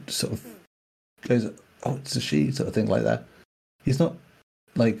Holm sort of goes, "Oh, it's a she," sort of thing like that. He's not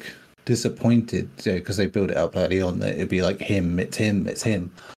like disappointed, because they build it up early on that it'd be like him, it's him,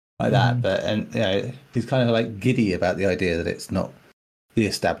 like that. But he's kind of like giddy about the idea that it's not the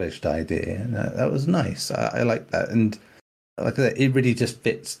established idea, and that was nice. I like that, and like I said, it really just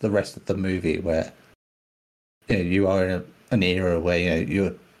fits the rest of the movie where you are in an era where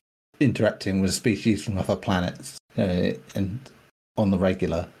you're interacting with species from other planets, and on the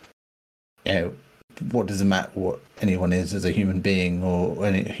regular. What does it matter what anyone is as a human being or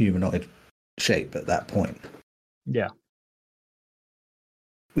any humanoid shape at that point? Yeah,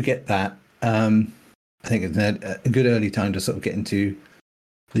 we get that. I think it's a good early time to sort of get into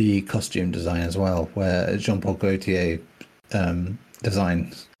the costume design as well, where Jean-Paul Gaultier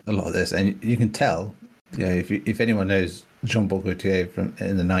designs a lot of this, and you can tell, if anyone knows Jean-Paul Gaultier from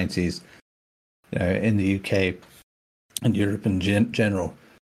in the 90s, in the UK and Europe in general,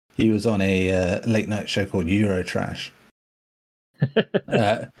 he was on a late night show called Eurotrash,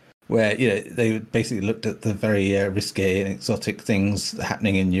 where they basically looked at the very risque and exotic things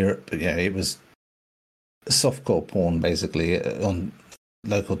happening in Europe. It was softcore porn basically on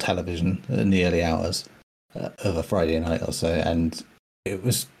local television in the early hours of a Friday night or so, and it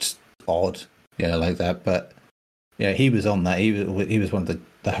was just odd, like that. But he was on that. He was one of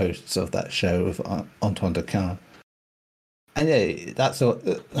the hosts of that show with Antoine Decaune. And that's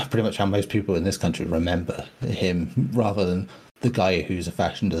pretty much how most people in this country remember him, rather than the guy who's a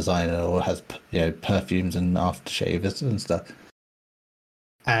fashion designer or has perfumes and aftershaves and stuff.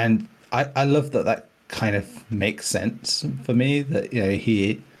 And I love that kind of makes sense for me, that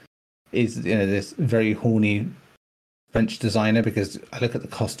he is this very horny French designer, because I look at the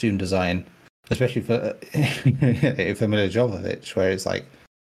costume design, especially for Mila Jovovich, where it's like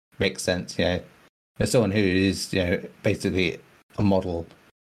makes sense. As someone who is basically a model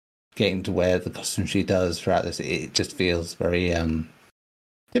getting to wear the costume she does throughout this, it just feels very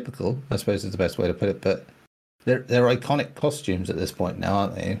typical, I suppose is the best way to put it. But they're iconic costumes at this point now,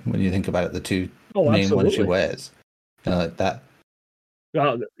 aren't they? When you think about it, the two main ones she wears, like that.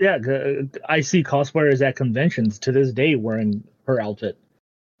 Yeah, I see cosplayers at conventions to this day wearing her outfit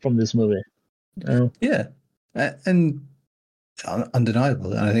from this movie. Yeah, and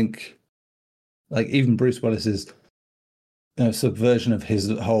undeniable. And I think, like, even Bruce Willis's subversion of his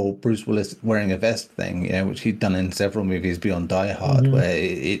whole Bruce Willis wearing a vest thing, which he'd done in several movies beyond Die Hard, where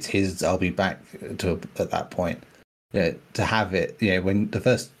it's his "I'll be back" at that point. To have it, when the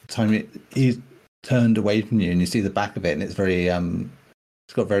first time he's turned away from you and you see the back of it, and it's very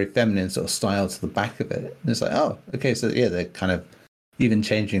it's got very feminine sort of style to the back of it. And it's like, oh, okay, so they're kind of even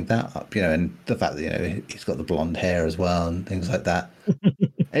changing that up, and the fact that he's got the blonde hair as well and things like that.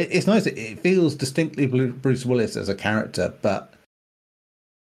 It's nice. It feels distinctly Bruce Willis as a character, but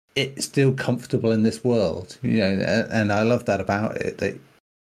it's still comfortable in this world, and I love that about it.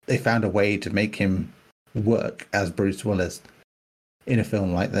 They found a way to make him work as Bruce Willis in a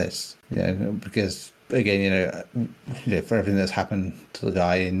film like this, because again, for everything that's happened to the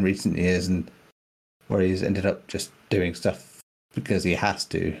guy in recent years, and where he's ended up just doing stuff because he has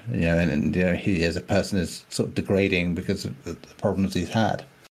to, and he as a person is sort of degrading because of the problems he's had.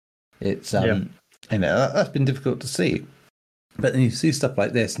 It's that's been difficult to see, but then you see stuff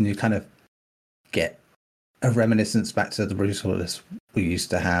like this, and you kind of get a reminiscence back to the Bruce Willis we used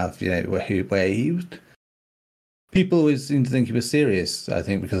to have, where he was. People always seem to think he was serious, I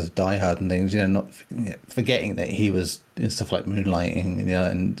think, because of Die Hard and things, not forgetting that he was in stuff like Moonlighting,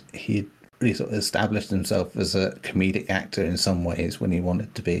 and he really sort of established himself as a comedic actor in some ways when he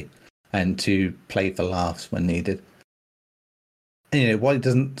wanted to be, and to play for laughs when needed. And, while he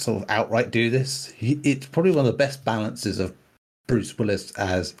doesn't sort of outright do this, it's probably one of the best balances of Bruce Willis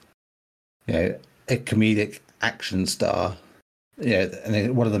as, a comedic action star.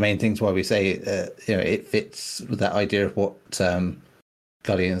 And one of the main things why we say, it fits with that idea of what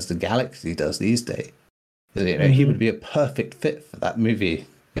Guardians of the Galaxy does these days. He would be a perfect fit for that movie.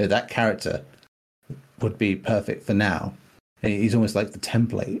 That character would be perfect for now. He's almost like the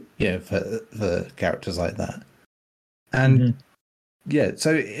template, for characters like that. And yeah,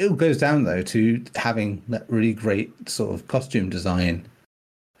 so it all goes down though to having that really great sort of costume design,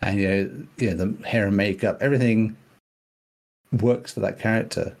 and the hair and makeup, everything works for that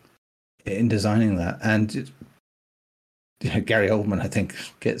character in designing that. And Gary Oldman, I think,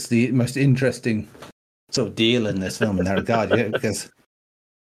 gets the most interesting sort of deal in this film in that regard, because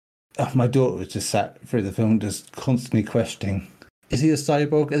my daughter was just sat through the film just constantly questioning, is he a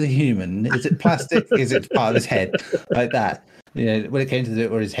cyborg? Is he human? Is it plastic? Is it part of his head? Like that. When it came to the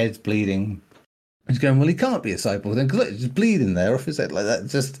bit where his head's bleeding, he's going, well, he can't be a cyborg then, because look, it's just bleeding there off his head like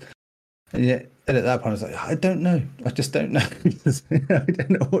that. And at that point, I was like, I don't know. I just don't know. I don't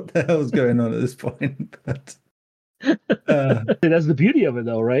know what the hell's going on at this point. But that's the beauty of it,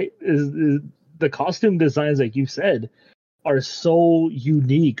 though, right? Is the costume designs, like you said, are so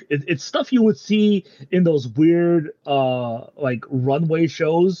unique. It's stuff you would see in those weird like runway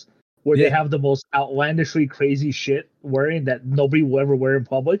shows where they have the most outlandishly crazy shit wearing that nobody will ever wear in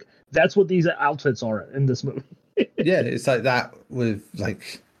public. That's what these outfits are in this movie. Yeah, it's like that with,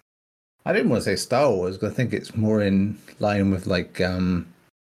 like, I didn't want to say Star Wars, but I think it's more in line with like 60s,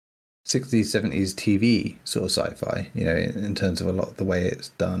 70s TV sort of sci-fi, in terms of a lot of the way it's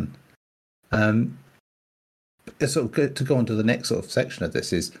done. It's sort of good to go on to the next sort of section of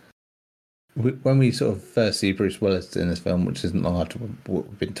this is when we sort of first see Bruce Willis in this film, which isn't long after what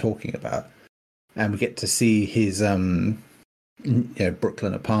we've been talking about, and we get to see his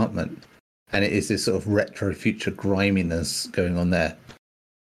Brooklyn apartment, and it is this sort of retro future griminess going on there.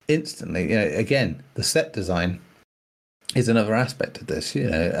 Instantly, again, the set design is another aspect of this.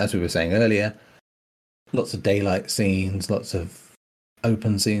 As we were saying earlier, lots of daylight scenes, lots of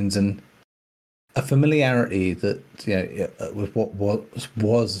open scenes, and a familiarity that with what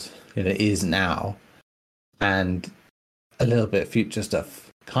was is now, and a little bit of future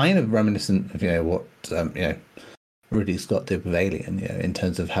stuff, kind of reminiscent of what Ridley Scott did with Alien, in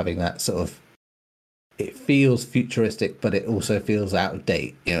terms of having that sort of, it feels futuristic, but it also feels out of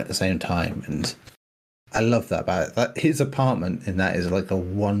date, at the same time. And I love that about it. That his apartment in that is like a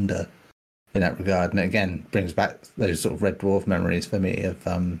wonder in that regard, and it again brings back those sort of Red Dwarf memories for me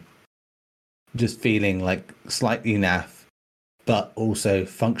of just feeling like slightly naff, but also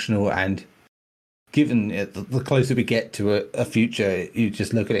functional. And given the closer we get to a future, you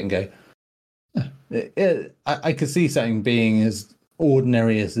just look at it and go, I could see something being as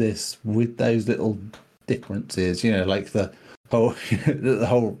ordinary as this with those little differences, like the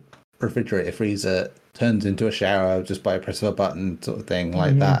whole refrigerator freezer turns into a shower just by a press of a button sort of thing,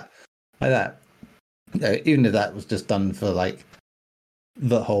 like that. Even if that was just done for like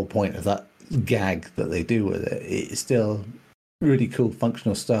the whole point of that gag that they do with it, it's still really cool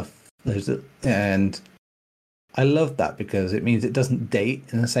functional stuff. And I love that because it means it doesn't date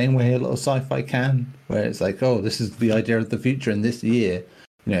in the same way a lot of sci-fi can, where it's like, oh, this is the idea of the future in this year.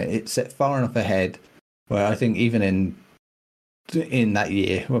 It's set far enough ahead where I think even in that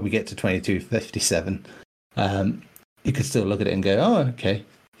year, when we get to 2257, you could still look at it and go, oh, okay,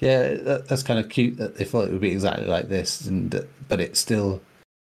 yeah, that's kind of cute that they thought it would be exactly like this, but it still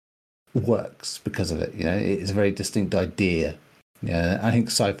works because of it. It's a very distinct idea. I think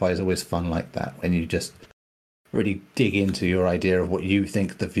sci-fi is always fun like that, when you just really dig into your idea of what you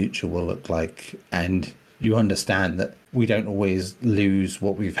think the future will look like, and you understand that we don't always lose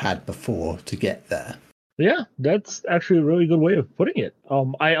what we've had before to get there. Yeah, that's actually a really good way of putting it.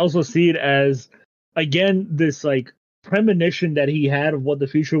 I also see it as, again, this like premonition that he had of what the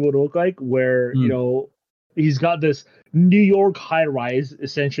future would look like, where he's got this New York high rise,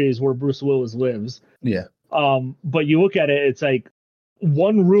 essentially, is where Bruce Willis lives. Yeah. But you look at it, it's like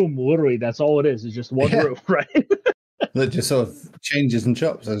one room, literally. That's all it is. It's just one room, right? That just sort of changes and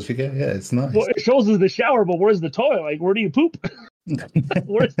chops as we go. Yeah, it's nice. Well, it shows us the shower, but where's the toilet? Like, where do you poop?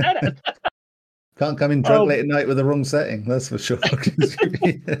 Where's that at? Can't come in drunk late at night with the wrong setting, that's for sure.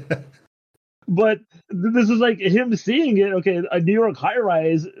 But this is like him seeing it. Okay, a New York high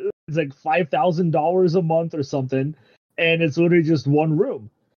rise is like $5,000 a month or something, and it's literally just one room.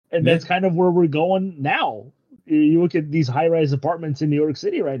 And that's kind of where we're going now. You look at these high rise apartments in New York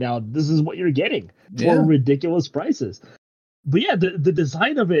City right now. This is what you're getting for ridiculous prices. But yeah, the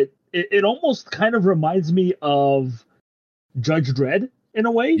design of it almost kind of reminds me of Judge Dredd in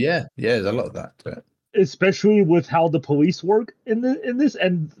a way. Yeah, there's a lot of that to it. Especially with how the police work in this,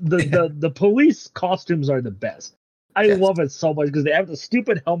 and the police costumes are the best. I love it so much because they have the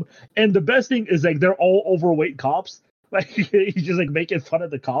stupid helmet, and the best thing is like they're all overweight cops. Like he's just like making fun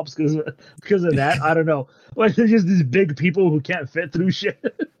of the cops because of that. I don't know. Like they're just these big people who can't fit through shit.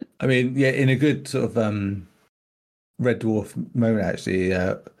 I mean, yeah, in a good sort of Red Dwarf moment actually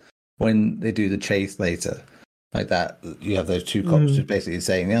when they do the chase later. Like that, you have those two cops just basically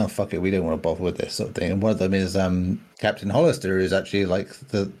saying, "Oh fuck it, we don't want to bother with this sort of thing." And one of them is Captain Hollister, who's actually like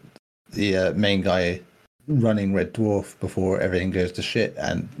the main guy running Red Dwarf before everything goes to shit,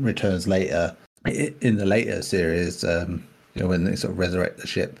 and returns later in the later series. When they sort of resurrect the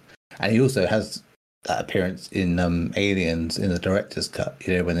ship, and he also has that appearance in Aliens in the director's cut.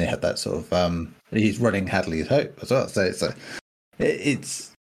 When they had that sort of he's running Hadley's Hope as well. So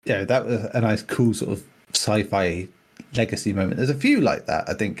it's that was a nice, cool sort of sci-fi legacy moment. There's a few like that,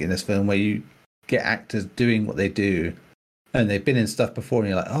 I think, in this film where you get actors doing what they do and they've been in stuff before and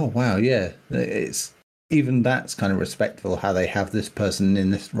you're like, oh wow, yeah, it's even that's kind of respectful how they have this person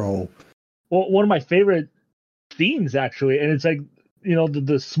in this role. Well, one of my favorite scenes actually, and it's like,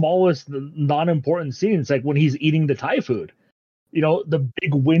 the smallest non-important scenes, like when he's eating the Thai food, the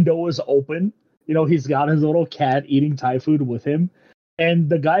big window is open, he's got his little cat eating Thai food with him, and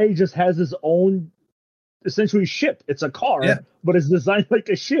the guy just has his own essentially ship. It's a car, but it's designed like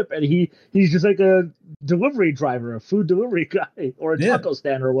a ship, and he's just like a delivery driver, a food delivery guy, or a taco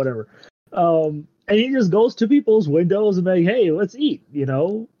stand or whatever. And he just goes to people's windows and like, hey, let's eat.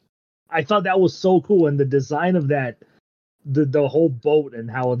 I thought that was so cool, and the design of that, the whole boat and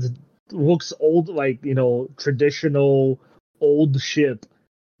how it looks old, like traditional old ship,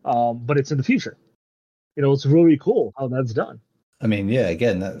 but it's in the future. It's really cool how that's done. I mean, yeah,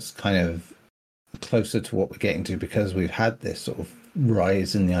 again, that's kind of closer to what we're getting to because we've had this sort of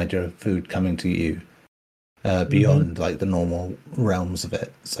rise in the idea of food coming to you beyond like the normal realms of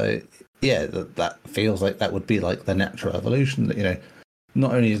it. So yeah, that feels like that would be like the natural evolution that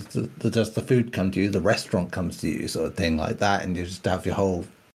not only does the food come to you, the restaurant comes to you, sort of thing like that, and you just have your whole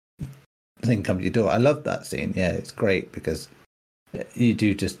thing come to your door. I love that scene. Yeah, it's great because you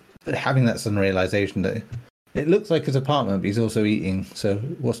do just having that sudden realization that it looks like his apartment, but he's also eating. So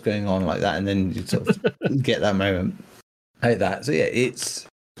what's going on like that? And then you sort of get that moment like that. So it's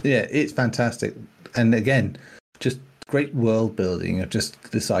fantastic. And again, just great world building of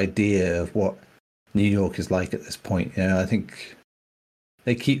just this idea of what New York is like at this point. I think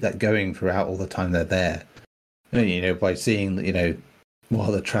they keep that going throughout all the time they're there. By seeing that,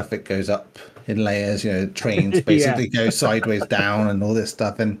 while the traffic goes up in layers, trains basically go sideways down and all this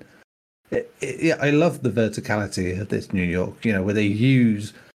stuff. And I love the verticality of this New York, where they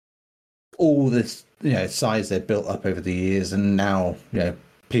use all this, size they've built up over the years, and now,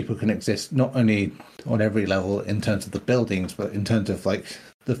 people can exist not only on every level in terms of the buildings, but in terms of like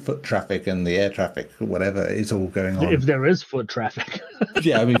the foot traffic and the air traffic or whatever is all going on. If there is foot traffic.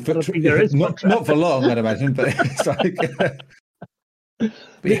 Yeah, I mean, there is not for long, I'd imagine, but it's like...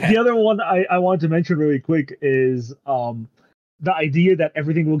 The other one I want to mention really quick is the idea that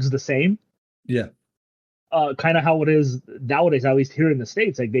everything looks the same. Yeah. Kind of how it is nowadays, at least here in the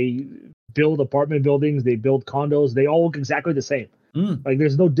States. Like they build apartment buildings, they build condos, they all look exactly the same. Like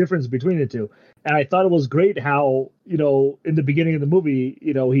there's no difference between the two. And I thought it was great how, in the beginning of the movie,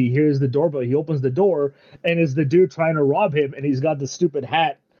 he hears the doorbell, he opens the door, and it's the dude trying to rob him, and he's got the stupid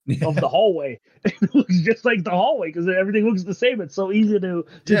hat of the hallway. It looks just like the hallway because everything looks the same. It's so easy to do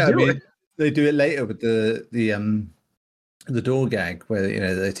it. They do it later with the door gag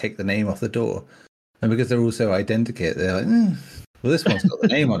where they take the name off the door, and because they're all so identical, they're like, well, this one's got the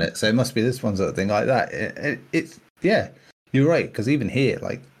name on it, so it must be this one, sort of thing like that. It's you're right, because even here,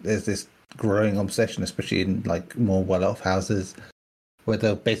 like, there's this growing obsession, especially in like more well-off houses, where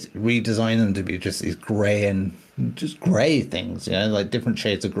they'll basically redesign them to be just these grey and just grey things, like different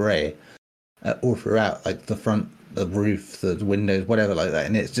shades of grey all throughout, like the front, the roof, the windows, whatever like that.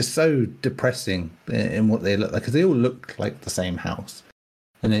 And it's just so depressing in what they look like, because they all look like the same house.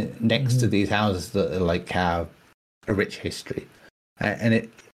 And then next to these houses that are like have a rich history. And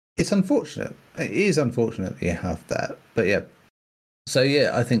it's unfortunate. It is unfortunate that you have that. But yeah. So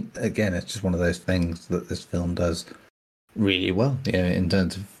yeah, I think, again, it's just one of those things that this film does really well, in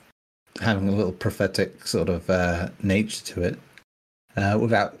terms of having a little prophetic sort of nature to it.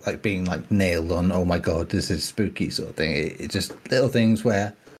 Without like being like nailed on, oh my god, this is spooky sort of thing. It's just little things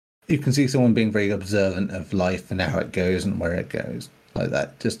where you can see someone being very observant of life and how it goes and where it goes, like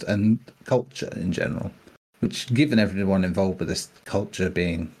that. Just and culture in general, which, given everyone involved with this culture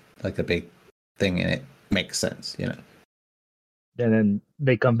being like a big thing in it, makes sense, And then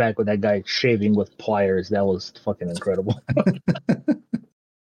they come back with that guy shaving with pliers. That was fucking incredible.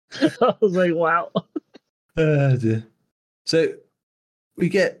 I was like, wow. Dear. So we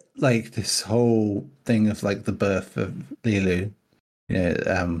get like this whole thing of like the birth of Lilu,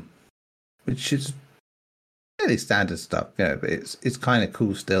 which is fairly standard stuff, but it's kind of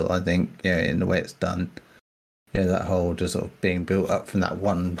cool still, I think, in the way it's done. that whole just sort of being built up from that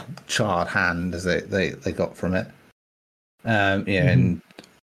one charred hand as they got from it. And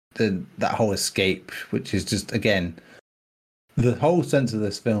that whole escape, which is just, again, the whole sense of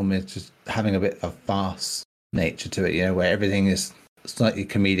this film is just having a bit of a farce nature to it, where everything is slightly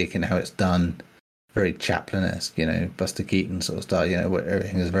comedic in how it's done, very Chaplin-esque, Buster Keaton sort of style, where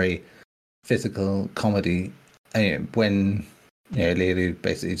everything is very physical comedy. And when Lulu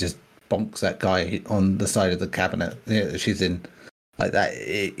basically just bonks that guy on the side of the cabinet she's in, like that,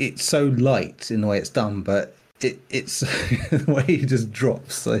 it's so light in the way it's done, but it's the way he just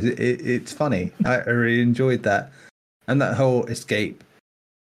drops. It's funny. I really enjoyed that, and that whole escape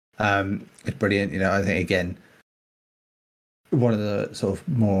is brilliant. I think, again, one of the sort of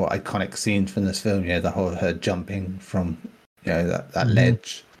more iconic scenes from this film. The whole her jumping from that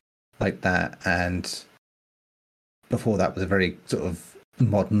ledge like that, and before that was a very sort of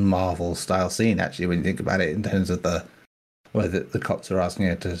modern Marvel style scene. Actually, when you think about it, in terms of where the cops are asking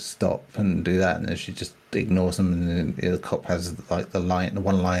her to stop and do that, and then she just ignores them, and then the cop has like the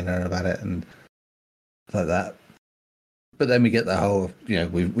one-liner about it and like that. But then we get the whole,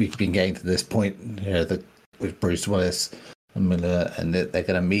 we've been getting to this point, with Bruce Willis and Miller, and they're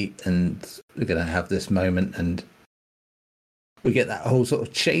going to meet, and they're going to have this moment, and we get that whole sort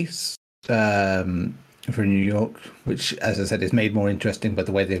of chase for New York, which, as I said, is made more interesting by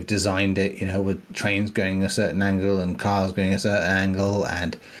the way they've designed it, with trains going a certain angle and cars going a certain angle,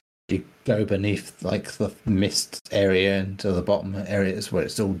 and you go beneath like the mist area into the bottom areas where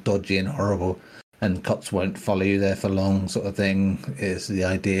it's all dodgy and horrible, and cops won't follow you there for long, sort of thing, is the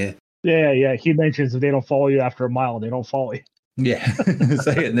idea. Yeah. He mentions if they don't follow you after a mile, they don't follow you. Yeah.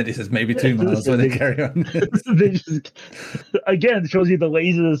 And then he says maybe 2 miles when they carry on. They just, again, shows you the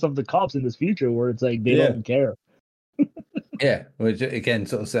laziness of the cops in this future, where it's like they don't care. Yeah, which again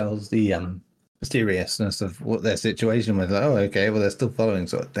sort of sells the mysteriousness of what their situation was. Like, oh, okay, well, they're still following,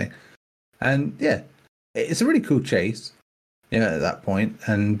 sort of thing. And yeah, it's a really cool chase, at that point,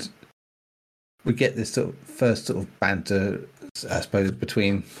 and we get this sort of first sort of banter, I suppose,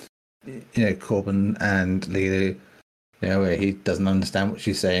 between Corbin and Lulu, where he doesn't understand what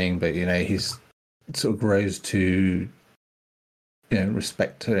she's saying, but he's sort of grows to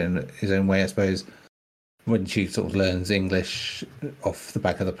respect her in his own way, I suppose, when she sort of learns English off the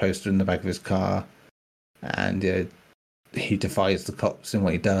back of the poster in the back of his car, and he defies the cops in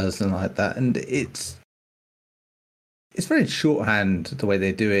what he does and like that, and it's very shorthand the way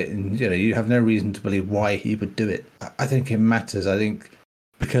they do it, and you have no reason to believe why he would do it. I think it matters. I think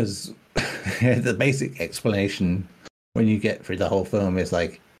because the basic explanation when you get through the whole film is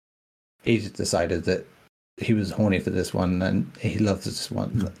like he just decided that he was horny for this one and he loves this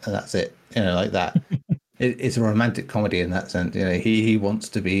one, and that's it. Like that. It's a romantic comedy in that sense. He wants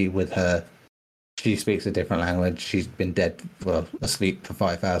to be with her. She speaks a different language. She's been asleep for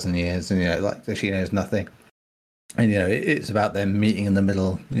 5,000 years, and like she knows nothing. And it's about them meeting in the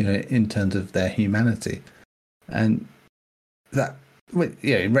middle, in terms of their humanity, and that,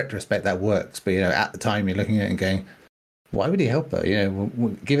 in retrospect, that works. But at the time, you're looking at it and going, why would he help her?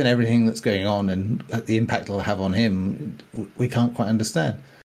 Given everything that's going on and the impact it'll have on him, we can't quite understand.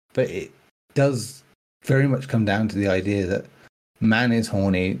 But it does very much come down to the idea that man is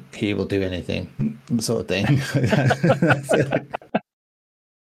horny, he will do anything, sort of thing. That's it.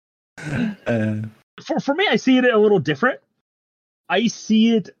 For me, I see it a little different. I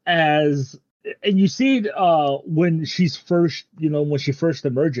see it as, and you see it when she's first, when she first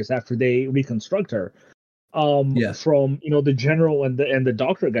emerges after they reconstruct her, from the general and the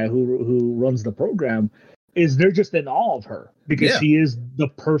doctor guy who runs the program, is they're just in awe of her because she is the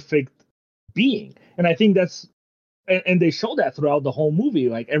perfect being, and I think that's, and they show that throughout the whole movie.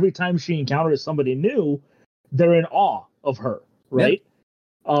 Like every time she encounters somebody new, they're in awe of her, right?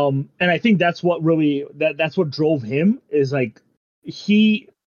 And I think that's what really that's what drove him, is like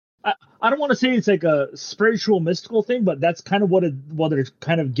I don't want to say it's like a spiritual mystical thing, but that's kind of what it's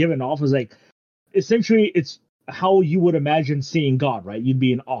kind of given off, is like essentially it's how you would imagine seeing God, right? You'd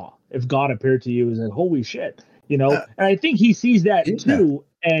be in awe if God appeared to you, is like, holy shit, and I think he sees that too,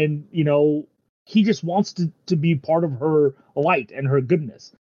 and he just wants to be part of her light and her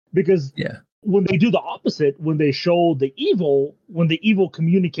goodness, because when they do the opposite, when they show the evil, when the evil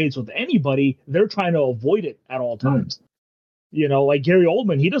communicates with anybody, they're trying to avoid it at all times. Like Gary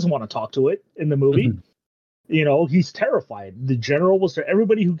Oldman, he doesn't want to talk to it in the movie. He's terrified. The general was there.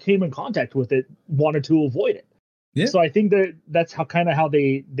 Everybody who came in contact with it wanted to avoid it. Yeah. So I think that's how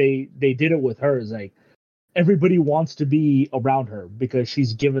they did it with her, is like everybody wants to be around her because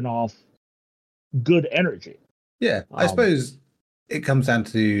she's given off good energy. Yeah, I suppose it comes down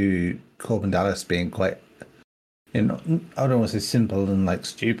to Corbin Dallas being quite I don't want to say simple and like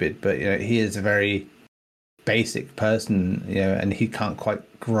stupid, but he is a very basic person, and he can't quite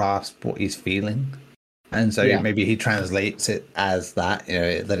grasp what he's feeling, and so maybe he translates it as that,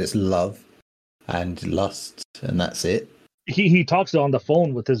 that it's love and lust, and that's it. He talks on the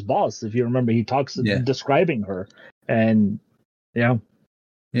phone with his boss, if you remember. He talks describing her, and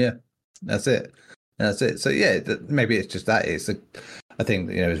that's it. So maybe it's just that. It's a thing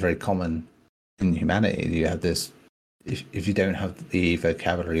that is very common in humanity. You have this. If you don't have the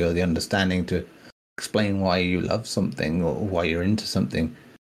vocabulary or the understanding to explain why you love something or why you're into something,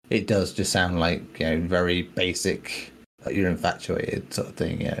 it does just sound like very basic, like you're infatuated sort of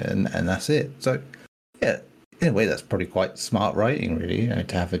thing, and that's it. So in a way that's probably quite smart writing, really,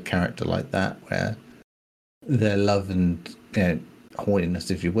 to have a character like that where their love and horniness,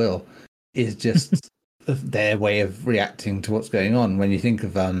 if you will, is just their way of reacting to what's going on. When you think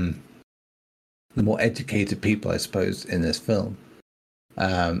of the more educated people, I suppose, in this film,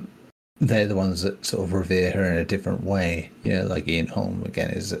 they're the ones that sort of revere her in a different way. Like Ian Holm,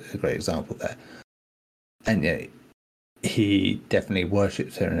 again, is a great example there. And he definitely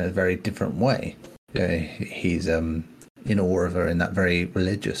worships her in a very different way. He's in awe of her in that very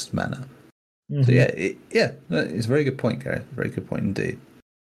religious manner. Mm-hmm. So it's a very good point, Garri. Very good point indeed.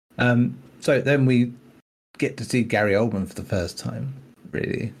 So then we get to see Gary Oldman for the first time,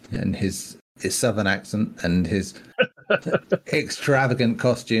 really, and his southern accent and his extravagant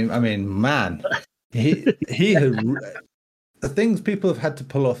costume. I mean, man, he had the things people have had to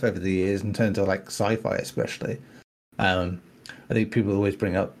pull off over the years in terms of like sci-fi, especially. I think people always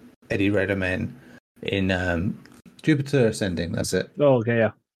bring up Eddie Redmayne in Jupiter Ascending. That's it. Oh, okay,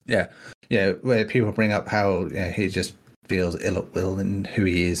 yeah. Where people bring up how he just feels ill at will in who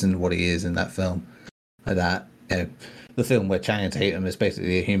he is and what he is in that film. Like that, the film where Channing Tatum is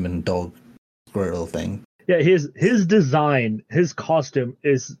basically a human dog squirrel thing. Yeah, his design, his costume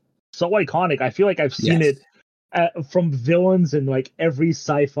is so iconic. I feel like I've seen it from villains in like every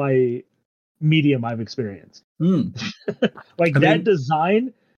sci-fi medium I've experienced. Like that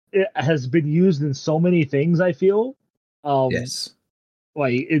design, it has been used in so many things. I feel, yes,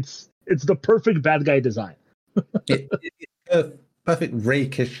 like it's the perfect bad guy design. It's a perfect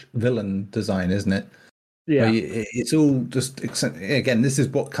rakish villain design, isn't it? Yeah, it's all just, again, this is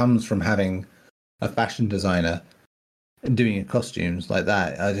what comes from having a fashion designer and doing costumes like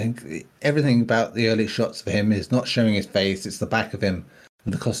that. I think everything about the early shots of him is not showing his face; it's the back of him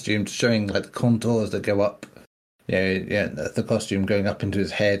and the costume showing like the contours that go up. The costume going up into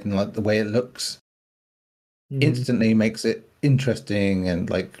his head and like the way it looks instantly makes it interesting and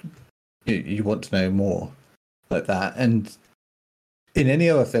like you want to know more like that. And in any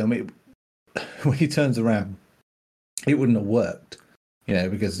other film, when he turns around, it wouldn't have worked,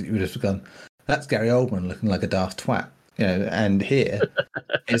 because you would have gone, that's Gary Oldman looking like a daft twat, and here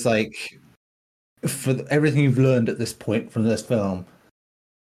it's like, for everything you've learned at this point from this film,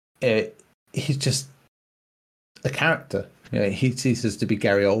 he's just a character. He ceases to be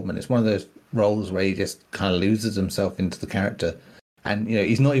Gary Oldman. It's one of those roles where he just kind of loses himself into the character, and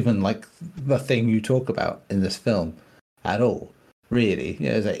he's not even like the thing you talk about in this film at all, really.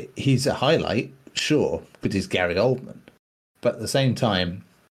 He's a highlight, sure, because he's Gary Oldman, but at the same time,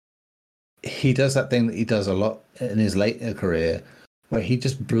 he does that thing that he does a lot in his later career, where he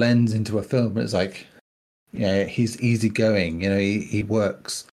just blends into a film. It's like, he's easygoing. He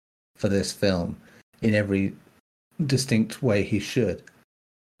works for this film in every distinct way he should.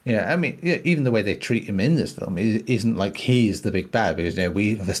 I mean, even the way they treat him in this film isn't like he's the big bad, because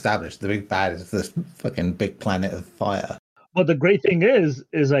we have established the big bad is this fucking big planet of fire. But the great thing is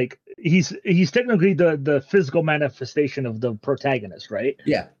like he's technically the physical manifestation of the protagonist, right?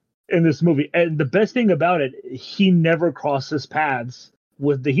 Yeah. In this movie, and the best thing about it, he never crosses paths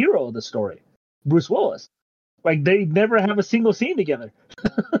with the hero of the story, Bruce Willis. Like they never have a single scene together.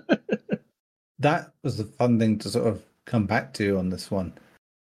 That was the fun thing to sort of come back to on this one.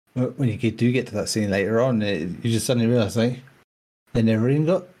 When you do get to that scene later on, you just suddenly realise they never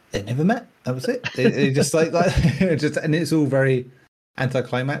met. That was it. They just like and it's all very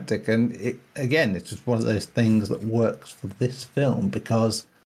anticlimactic. And it's just one of those things that works for this film because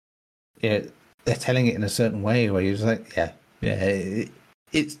they're telling it in a certain way where you're just like,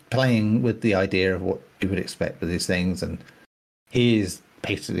 it's playing with the idea of what you would expect with these things, and he is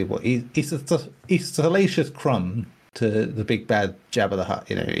basically what he's a salacious crumb to the big bad Jabba the Hutt.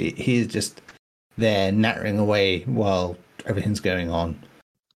 He is just there nattering away while everything's going on.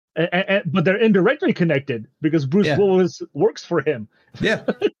 But they're indirectly connected because Bruce Willis works for him. Yeah,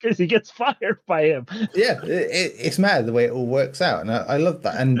 because he gets fired by him. Yeah, it's mad the way it all works out, and I love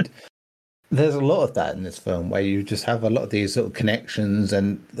that. And there's a lot of that in this film where you just have a lot of these sort of connections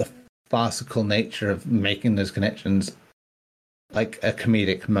and the farcical nature of making those connections like a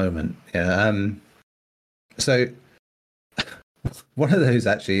comedic moment. Yeah. So one of those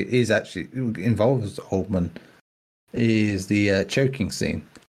actually involves Oldman is the choking scene.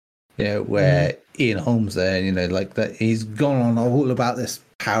 Yeah, where Ian Holmes there, like that, he's gone on all about this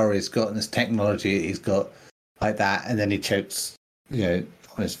power he's got and this technology he's got, like that, and then he chokes, on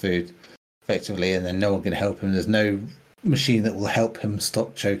his food, effectively, and then no one can help him. There's no machine that will help him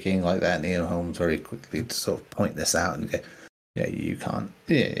stop choking like that. And Ian Holmes very quickly to sort of point this out and go, "Yeah, you can't.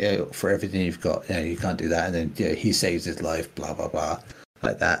 Yeah, for everything you've got, you can't do that." And then he saves his life, blah blah blah,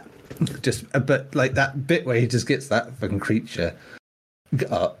 like that. Just, but like that bit where he just gets that fucking creature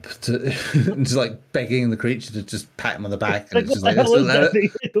up to just like begging the creature to just pat him on the back, and it's just like this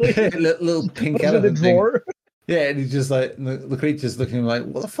little pink elephant thing. Yeah, and he's just like the creature's looking like,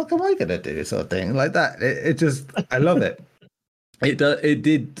 what the fuck am I gonna do, sort of thing, like that. It just, I love it. It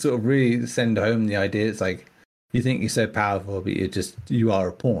did sort of really send home the idea. It's like, you think you're so powerful, but you are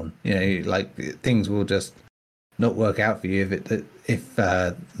a pawn. Like things will just not work out for you if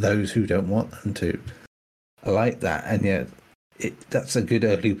those who don't want them to are like that. And that's a good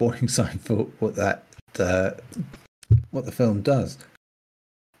early warning sign for what the film does.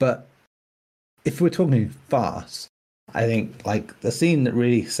 But if we're talking fast, I think like the scene that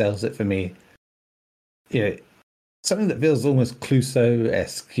really sells it for me, something that feels almost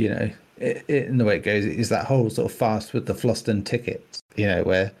Clouseau-esque, in the way it goes, is that whole sort of fast with the Floston tickets,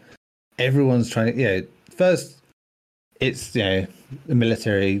 where everyone's trying to, first it's, the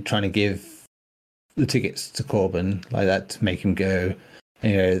military trying to give the tickets to Corbin like that to make him go.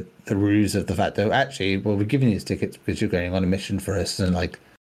 The ruse of the fact that actually, well, we're giving you these tickets because you're going on a mission for us, and like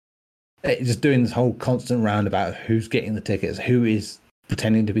just doing this whole constant round about who's getting the tickets, who is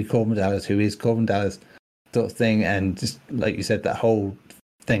pretending to be Corbin Dallas, who is Corbin Dallas, sort of thing. And just like you said, that whole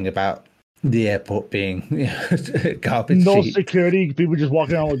thing about the airport being garbage. No security, people just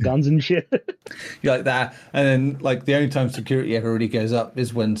walking around with guns and shit. Like that. And then like the only time security ever really goes up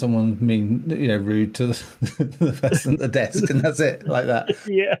is when someone rude to the person at the desk, and that's it, like that.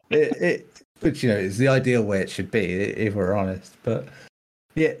 Yeah. Which is the ideal way it should be, if we're honest. But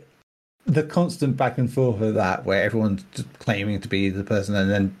yeah, the constant back and forth of that, where everyone's just claiming to be the person,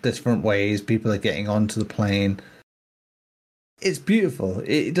 and then different ways people are getting onto the plane. It's beautiful.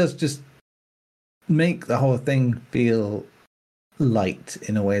 It does just make the whole thing feel light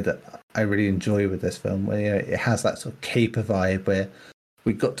in a way that I really enjoy with this film, where it has that sort of caper vibe where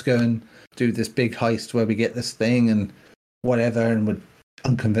we got to go and do this big heist where we get this thing and whatever, and with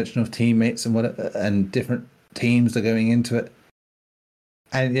unconventional teammates and whatever, and different teams are going into it.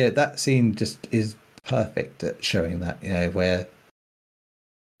 And that scene just is perfect at showing that, where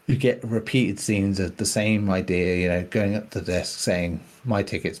you get repeated scenes of the same idea, going up to the desk saying my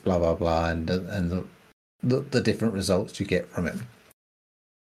tickets, blah blah blah, and the different results you get from it.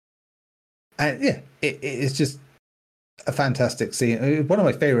 And it's just a fantastic scene. One of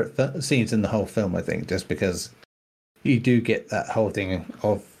my favorite scenes in the whole film, I think, just because you do get that whole thing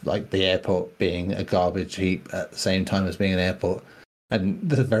of like the airport being a garbage heap at the same time as being an airport. And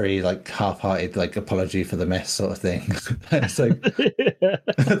the very like half-hearted like apology for the mess sort of thing. It's like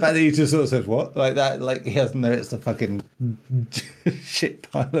the fact that he just sort of says what like that, like he hasn't noticed the fucking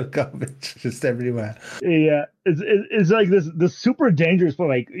shit pile of garbage just everywhere. Yeah, it's like this super dangerous, but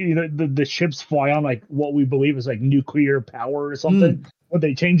like the ships fly on like what we believe is like nuclear power or something. When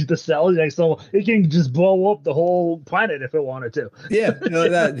they change the cells, like, so it can just blow up the whole planet if it wanted to. Yeah,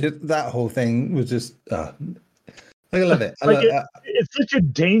 that whole thing was just. I love it. It's such a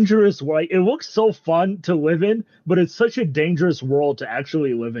dangerous way. It looks so fun to live in, but it's such a dangerous world to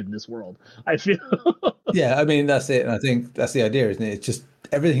actually live in. This world, I feel. Yeah, I mean that's it, and I think that's the idea, isn't it? It's just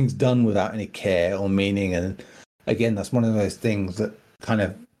everything's done without any care or meaning, and again, that's one of those things that kind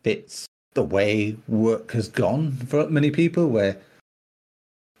of fits the way work has gone for many people, where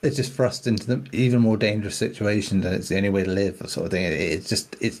they're just thrust into the even more dangerous situations, and it's the only way to live, sort of thing.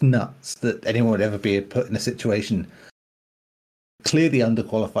 It's nuts that anyone would ever be put in a situation clearly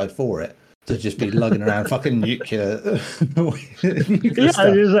underqualified for it to just be lugging around fucking nuclear yeah,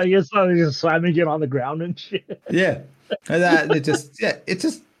 stuff. Just slamming it on the ground and shit. Yeah, and that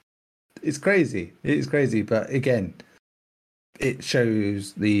it's crazy. It's crazy, but again, it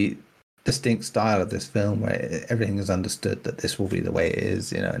shows the distinct style of this film, where everything is understood that this will be the way it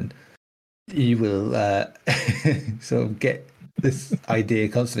is, and you will sort of get this idea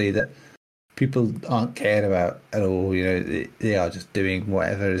constantly that people aren't cared about at all. They are just doing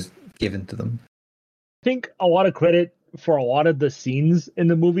whatever is given to them. I think a lot of credit for a lot of the scenes in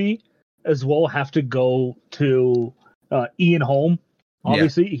the movie as well have to go to Ian Holm.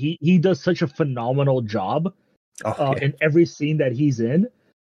 Obviously, he does such a phenomenal job in every scene that he's in.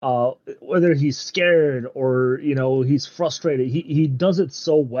 Whether he's scared or he's frustrated, he does it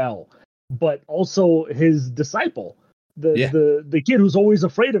so well. But also his disciple, the kid who's always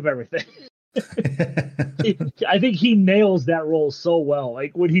afraid of everything. I think he nails that role so well.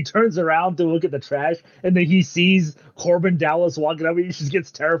 Like when he turns around to look at the trash and then he sees Corbin Dallas walking up, he just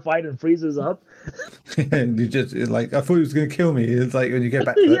gets terrified and freezes up. And you just like, I thought he was going to kill me. It's like when you get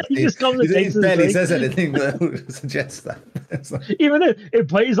back to that, he just comes and takes his barely drink. says anything that suggests that. Like, even if it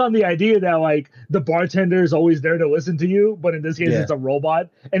plays on the idea that like the bartender is always there to listen to you, but in this case it's a robot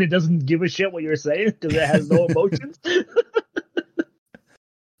and it doesn't give a shit what you're saying because it has no emotions.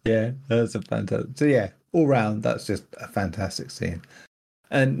 Yeah, that's a fantastic. So yeah, all round, that's just a fantastic scene.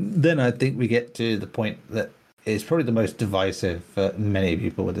 And then I think we get to the point that is probably the most divisive for many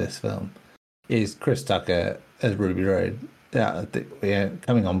people with this film, is Chris Tucker as Ruby Road. Yeah, I think,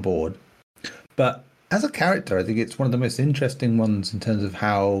 coming on board. But as a character, I think it's one of the most interesting ones in terms of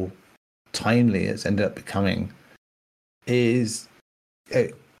how timely it's ended up becoming. This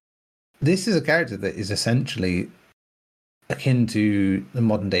is a character that is essentially akin to the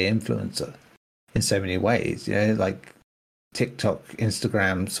modern day influencer in so many ways, like TikTok,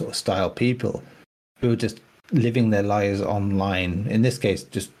 Instagram sort of style people who are just living their lives online, in this case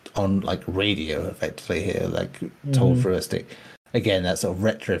just on like radio effectively here, like told through a stick. Again, that sort of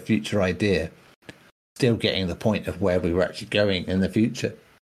retro future idea, still getting the point of where we were actually going in the future.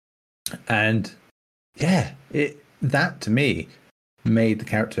 And that to me made the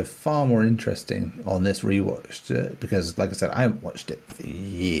character far more interesting on this rewatch, because like I said, I haven't watched it for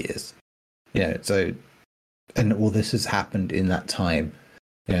years, so, and all this has happened in that time,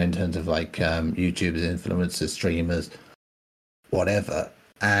 in terms of like YouTubers, influencers, streamers, whatever.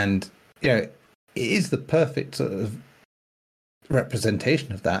 And it is the perfect sort of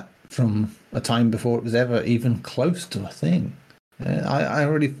representation of that from a time before it was ever even close to a thing. I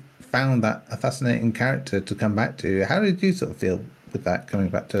really found that a fascinating character to come back to. How did you sort of feel with that, coming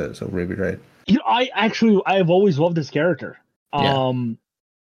back to sort of Ruby Road? I've always loved this character.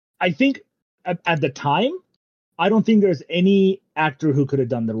 I think at the time, I don't think there's any actor who could have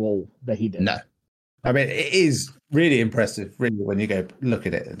done the role that he did. No. I mean, it is really impressive, really, when you go look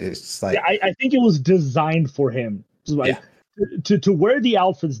at it. It's like, I think it was designed for him. Like, to wear the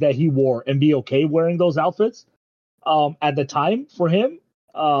outfits that he wore and be okay wearing those outfits at the time for him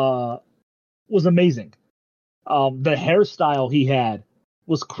was amazing. The hairstyle he had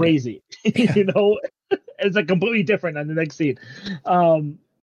was crazy. It's like completely different on the next scene.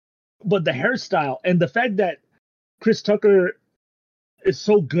 But the hairstyle and the fact that Chris Tucker is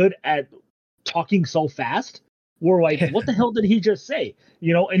so good at talking so fast, we're like, what the hell did he just say?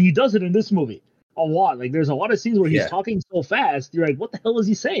 And he does it in this movie a lot. Like there's a lot of scenes where he's talking so fast, you're like, what the hell is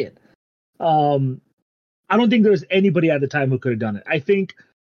he saying? I don't think there's anybody at the time who could have done it. I think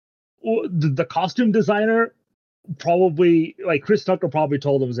the costume designer probably, like Chris Tucker probably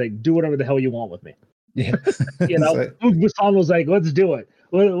told him, was like, do whatever the hell you want with me. Yeah. Luc Beeson was like, let's do it.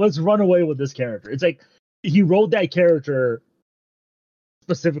 Let's run away with this character. It's like he wrote that character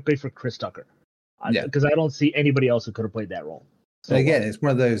specifically for Chris Tucker. Because I don't see anybody else who could have played that role. So again, it's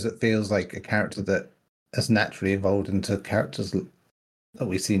one of those that feels like a character that has naturally evolved into characters that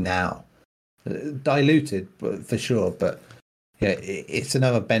we see now. Diluted, but for sure. But it's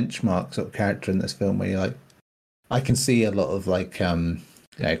another benchmark sort of character in this film where you're like, I can see a lot of like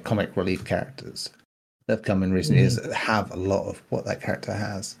comic relief characters that have come in recent years that have a lot of what that character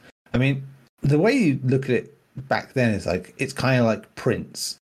has. I mean, the way you look at it back then is like, it's kind of like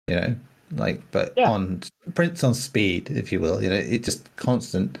Prince, on Prince on speed, if you will. It just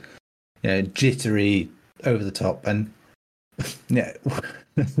constant, jittery, over the top, and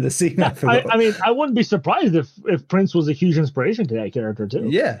the scene. I mean, I wouldn't be surprised if Prince was a huge inspiration to that character too.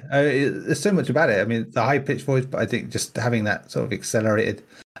 Yeah, there's so much about it. I mean, the high pitched voice, but I think just having that sort of accelerated.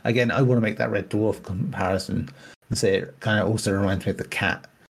 Again, I want to make that Red Dwarf comparison and say it kind of also reminds me of the Cat,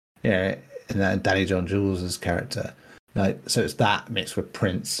 and that Danny John Jules' character. So it's that mixed with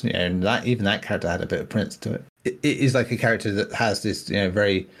Prince, and that character had a bit of Prince to it. It is like a character that has this,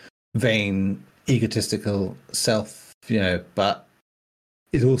 very vain, egotistical self, but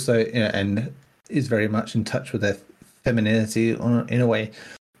is also, and is very much in touch with their femininity in a way,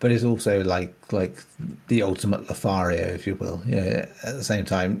 but is also like the ultimate Lothario, if you will. At the same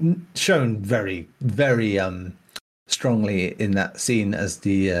time, shown very, very strongly in that scene as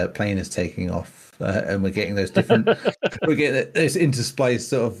the plane is taking off, and we're getting those different, we're getting those interspliced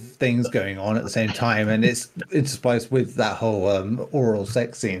sort of things going on at the same time, and it's interspliced with that whole oral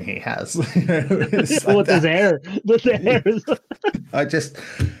sex scene he has. It's like with his hair, with the hair.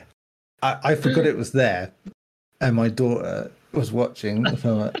 I forgot it was there, and my daughter was watching the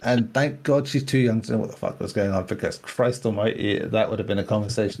film, and thank God she's too young to know what the fuck was going on, because Christ Almighty, that would have been a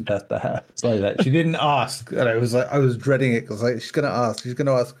conversation to have. So that she didn't ask, and I was like, I was dreading it because like she's gonna ask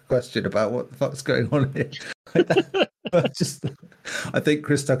a question about what the fuck's going on here. I think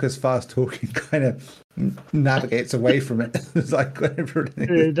Chris Tucker's fast talking kind of navigates away from it. It's like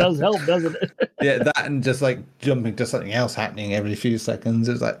it does help, doesn't it? Yeah, that and just like jumping to something else happening every few seconds.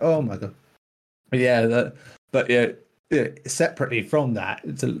 It's like, oh my God. But yeah, separately from that,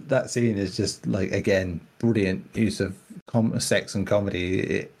 that scene is just like, again, brilliant use of sex and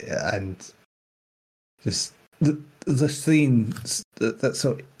comedy, and just the scenes that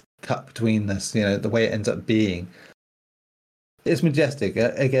sort of cut between this, the way it ends up being, it's majestic.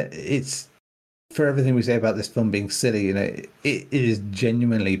 Again, it's, for everything we say about this film being silly, it is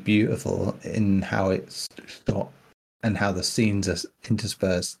genuinely beautiful in how it's shot and how the scenes are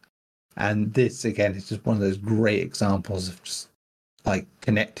interspersed. And this, again, is just one of those great examples of just like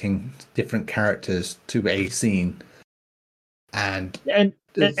connecting different characters to a scene, and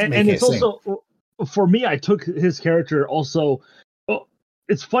it's also, for me, I took his character also.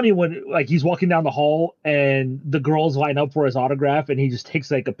 It's funny when like he's walking down the hall and the girls line up for his autograph, and he just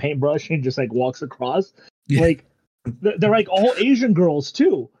takes like a paintbrush and just like walks across. Yeah. Like they're like all Asian girls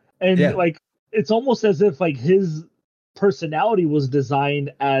too, and like it's almost as if like his personality was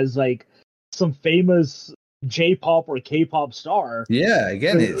designed as like some famous J-pop or K-pop star. Yeah,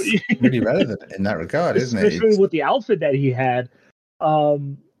 again, it's really relevant in that regard, isn't it? Especially with the outfit that he had.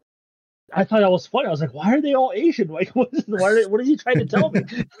 I thought that was funny. I was like, why are they all Asian? Like, what is he trying to tell me?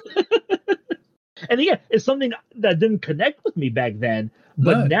 And again, it's something that didn't connect with me back then.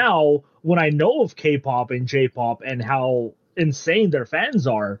 But now, when I know of K-pop and J-pop and how insane their fans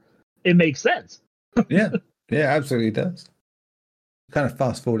are, it makes sense. Yeah, absolutely does. Kind of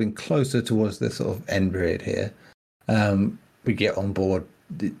fast forwarding closer towards the sort of end period here, we get on board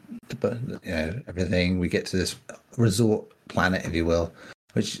everything. We get to this resort planet, if you will,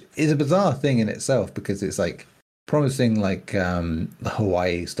 which is a bizarre thing in itself, because it's like promising like the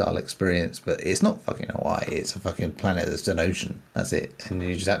Hawaii style experience, but it's not fucking Hawaii. It's a fucking planet that's an ocean. That's it, and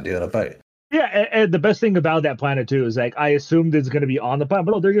you just have to do it on a boat. Yeah, and the best thing about that planet too is like I assumed it's going to be on the planet,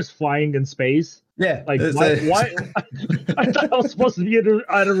 but no, they're just flying in space. Yeah, like why? I thought I was supposed to be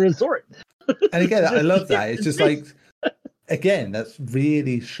at a resort. And again, I love that. It's just like, again, that's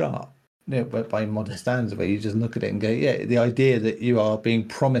really sharp, by modern standards, where you just look at it and go, yeah, the idea that you are being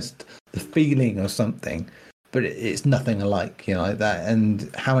promised the feeling of something, but it's nothing alike, like that.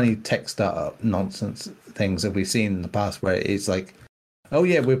 And how many tech startup nonsense things have we seen in the past where it's like, oh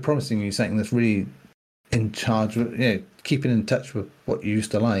yeah, we're promising you something that's really in charge of, keeping in touch with what you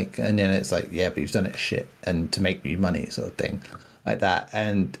used to like, and then it's like, yeah, but you've done it shit and to make you money, sort of thing, like that.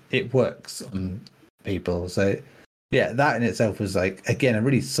 And it works on people. So yeah, that in itself was like, again, a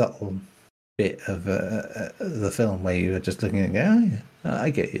really subtle bit of the film where you were just looking and going, oh yeah, I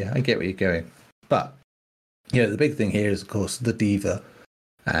get you, I get where you're going. But the big thing here is, of course, the diva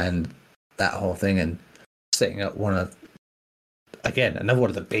and that whole thing, and setting up another one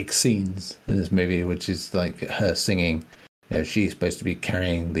of the big scenes in this movie, which is like her singing. She's supposed to be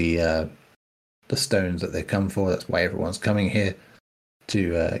carrying the stones that they come for. That's why everyone's coming here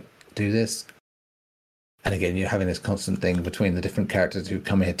to do this. And again, you're having this constant thing between the different characters who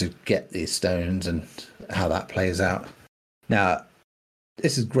come here to get these stones and how that plays out. Now,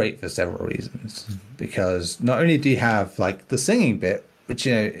 this is great for several reasons, because not only do you have like the singing bit, which,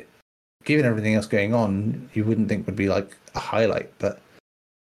 given everything else going on, you wouldn't think would be like a highlight, but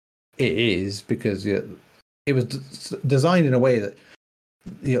it is, because it was designed in a way that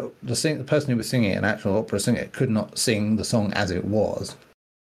the person who was singing it, an actual opera singer, could not sing the song as it was,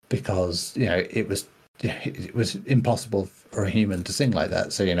 because it was impossible for a human to sing like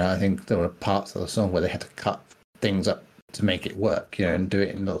that. So I think there were parts of the song where they had to cut things up to make it work, and do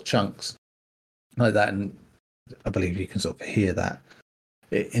it in little chunks like that. And I believe you can sort of hear that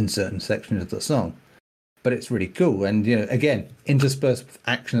in certain sections of the song, but it's really cool. And again, interspersed with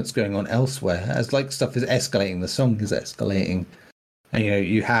action that's going on elsewhere, as like stuff is escalating, the song is escalating, and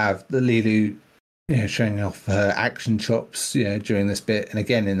you have the Lilu showing off her action chops during this bit, and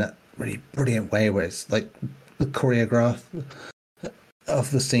again in that really brilliant way where it's like the choreograph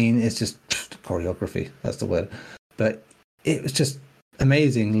of the scene is just choreography, that's the word, but it was just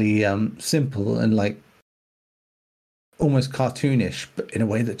amazingly simple and like almost cartoonish, but in a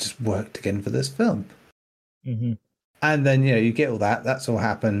way that just worked again for this film. Mm-hmm. And then, you know, you get all that. That's all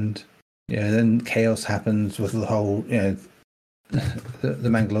happened. You know, then chaos happens with the whole, you know, the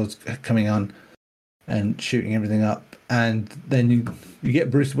Mangalores coming on and shooting everything up. And then you get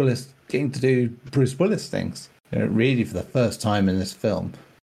Bruce Willis getting to do Bruce Willis things, you know, really for the first time in this film.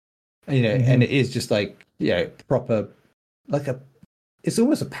 You know, and it is just like, you know, proper, like it's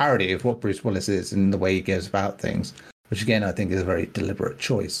almost a parody of what Bruce Willis is in the way he goes about things, which again, I think is a very deliberate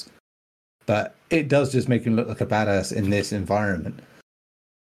choice. But it does just make him look like a badass in this environment,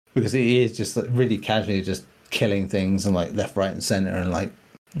 because he is just like really casually just killing things and like left, right, and center, and like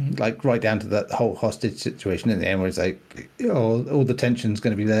right down to that whole hostage situation in the end, where it's like, you know, all the tension's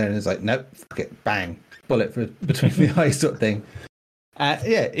going to be there, and it's like, nope, fuck it, bang, bullet between the eyes, sort of thing.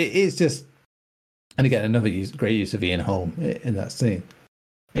 Yeah, it is just, and again, another great use of Ian Holm in that scene.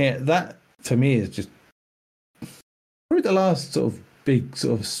 Yeah, that for me is just probably the last sort of big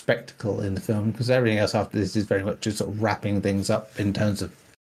sort of spectacle in the film, because everything else after this is very much just sort of wrapping things up in terms of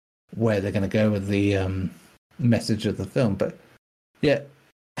where they're going to go with the message of the film. But yeah,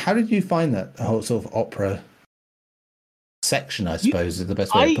 how did you find that whole sort of opera section, I suppose, is the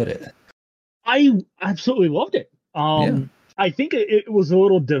best way to put it? I absolutely loved it. I think it was a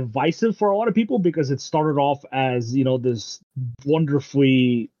little divisive for a lot of people, because it started off as, you know, this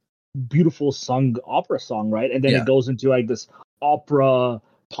wonderfully beautiful sung opera song, right? And then it goes into like this opera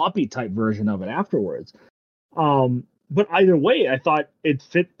poppy type version of it afterwards. But either way, I thought it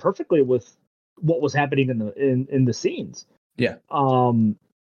fit perfectly with what was happening in the scenes. Yeah. One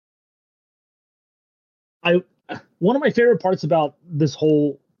of my favorite parts about this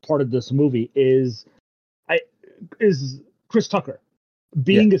whole part of this movie is Chris Tucker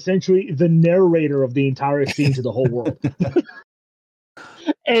being essentially the narrator of the entire scene to the whole world.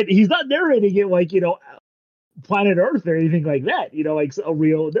 And he's not narrating it like, you know, Planet Earth or anything like that, you know, like a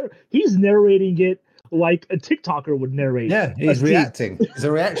real. He's narrating it like a TikToker would narrate. Yeah, he's reacting. It's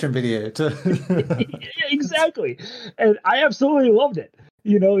a reaction video to. Exactly, and I absolutely loved it.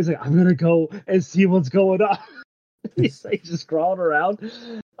 You know, he's like, I'm gonna go and see what's going on. He's like just crawling around.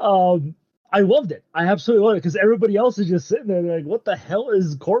 I loved it. I absolutely loved it, because everybody else is just sitting there like, what the hell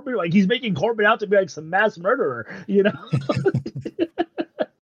is Corbin? Like, he's making Corbin out to be like some mass murderer, you know?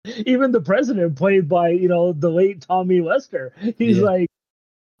 Even the president, played by, you know, the late Tommy Lester, he's like,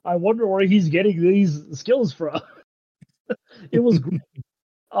 I wonder where he's getting these skills from. It was great.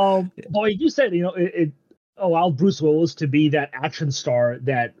 Like you said, you know, it allowed Bruce Willis to be that action star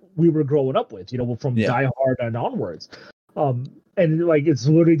that we were growing up with, you know, from Die Hard and onwards. And like, it's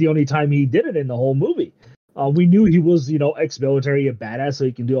literally the only time he did it in the whole movie. We knew he was, you know, ex-military, a badass, so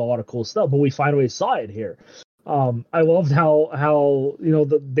he can do a lot of cool stuff, but we finally saw it here. I loved how you know,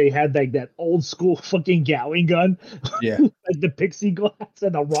 they had like that old school fucking Gatling gun, like the pixie glass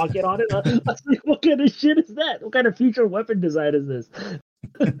and the rocket on it. I was like, what kind of shit is that? What kind of future weapon design is this?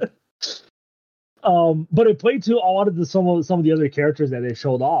 But it played to a lot of some of the other characters that they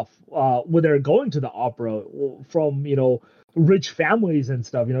showed off when they're going to the opera, from, you know, rich families and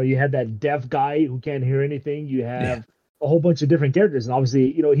stuff. You know, you had that deaf guy who can't hear anything. You have a whole bunch of different characters, and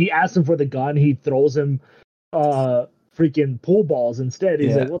obviously, you know, he asks him for the gun, he throws him freaking pool balls instead.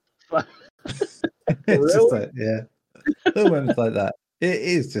 He's like, what the fuck? It's just like, little moments like that. It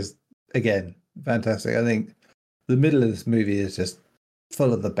is just, again, fantastic. I think the middle of this movie is just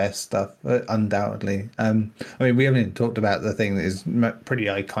full of the best stuff, undoubtedly. I mean, we haven't even talked about the thing that is pretty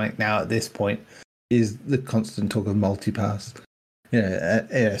iconic now at this point, is the constant talk of multipass. You know,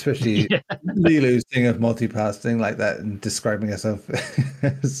 especially Lilu's thing of multipass, thing like that, and describing herself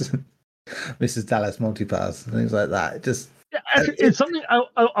as Mrs. Dallas Multipass, things like that. It's something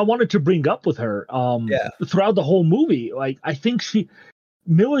I wanted to bring up with her. Throughout the whole movie, like, I think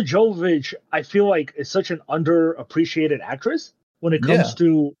Mila Jovovich, I feel like, is such an underappreciated actress when it comes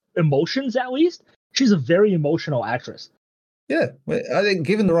to emotions. At least she's a very emotional actress. Yeah, I think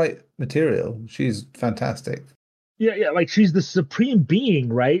given the right material, she's fantastic. Yeah, like, she's the supreme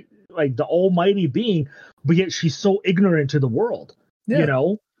being, right? Like the almighty being, but yet she's so ignorant to the world. You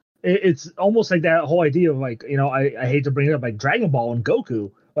know, it's almost like that whole idea of, like, you know, I hate to bring it up, like Dragon Ball and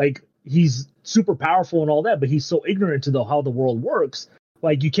Goku. Like, he's super powerful and all that, but he's so ignorant to how the world works.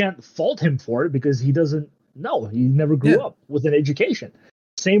 Like, you can't fault him for it, because he doesn't know. He never grew up with an education.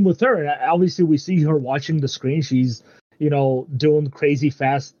 Same with her. And obviously we see her watching the screen. She's, you know, doing crazy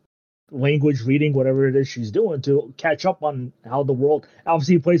fast language reading, whatever it is she's doing to catch up on how the world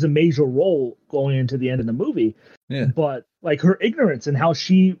obviously plays a major role going into the end of the movie. But like, her ignorance and how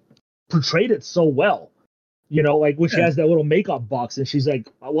she portrayed it so well, you know, like when she has that little makeup box and she's like,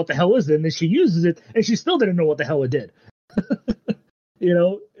 what the hell is it? And then she uses it and she still didn't know what the hell it did. You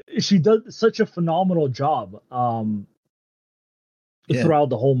know, she does such a phenomenal job throughout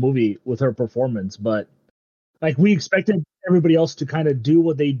the whole movie with her performance. But like we expected everybody else to kind of do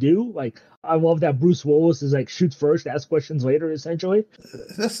what they do. Like I love that Bruce Willis is like shoots first, ask questions later. Essentially,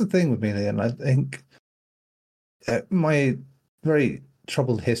 that's the thing with me, Liam. I think my very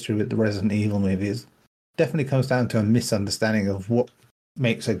troubled history with the Resident Evil movies definitely comes down to a misunderstanding of what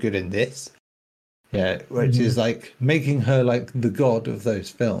makes her good in this. Yeah, which is like making her like the god of those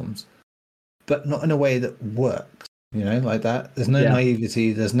films, but not in a way that works. You know, like that. There's no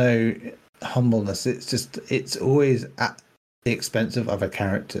naivety. There's no humbleness. It's always at the expense of other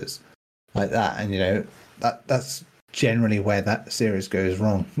characters, like that. And you know that's generally where that series goes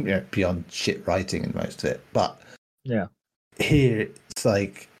wrong. You know, beyond shit writing and most of it. But yeah, here it's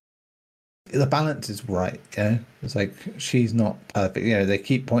like the balance is right. You know, it's like she's not perfect. You know, they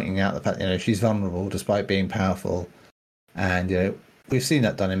keep pointing out the fact she's vulnerable despite being powerful, and we've seen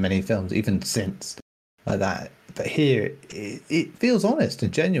that done in many films, even since like that. But here, it feels honest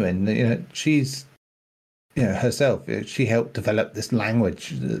and genuine. You know, she's herself. She helped develop this language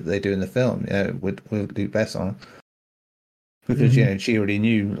that they do in the film. With Luc Beeson, because she already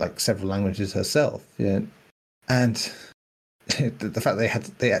knew like several languages herself. And the fact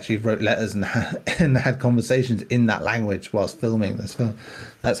they actually wrote letters and had conversations in that language whilst filming this film,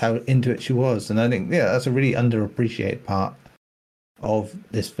 that's how into it she was. And I think that's a really underappreciated part of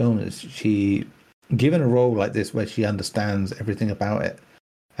this film, is she given a role like this where she understands everything about it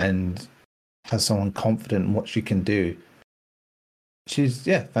and has someone confident in what she can do. She's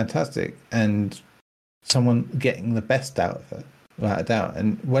fantastic, and someone getting the best out of her, without a doubt.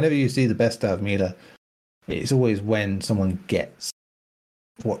 And whenever you see the best out of Mila, it's always when someone gets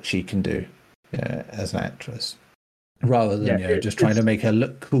what she can do as an actress, rather than just trying to make her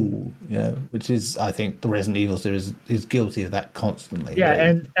look cool. Which is, I think, the Resident Evil series is guilty of that constantly. Yeah,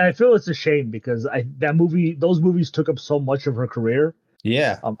 and I feel it's a shame because those movies took up so much of her career.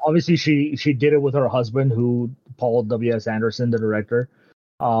 Yeah. Obviously, she did it with her husband, who Paul W.S. Anderson, the director.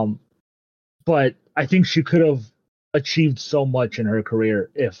 But I think she could have achieved so much in her career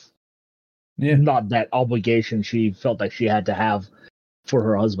if not that obligation she felt like she had to have for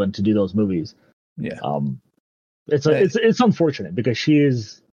her husband to do those movies. Yeah. It's unfortunate because she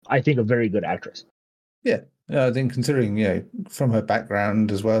is, I think, a very good actress. Yeah. I think considering, from her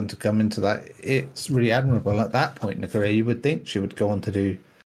background as well, and to come into that, it's really admirable. At that point in her career, you would think she would go on to do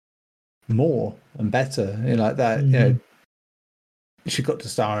more and better, like that. She got to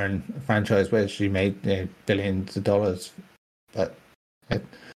star in a franchise where she made billions of dollars, but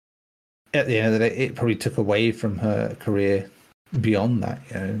at the end of the day, it probably took away from her career beyond that,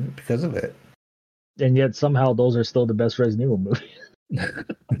 because of it. And yet somehow those are still the best Resident Evil movies.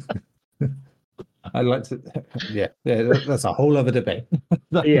 I'd like to, that's a whole other debate.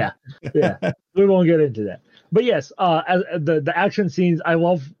 yeah, we won't get into that. But yes, the action scenes, I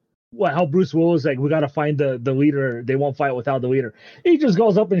love how Bruce Willis we got to find the leader. They won't fight without the leader. He just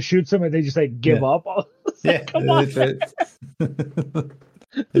goes up and shoots him, and they just give up. Come on.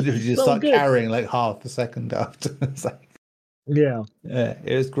 They just start carrying like half a second after. It's like,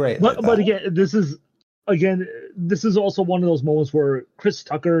 it was great. But again, this is also one of those moments where Chris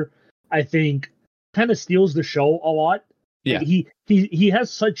Tucker, I think, kind of steals the show a lot. Yeah, he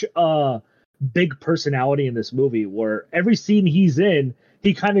has such a big personality in this movie where every scene he's in,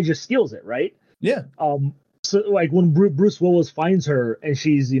 he kind of just steals it, right? Yeah. So like when Bruce Willis finds her and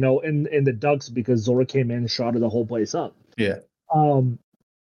she's in the ducts because Zora came in and shot the whole place up. Yeah.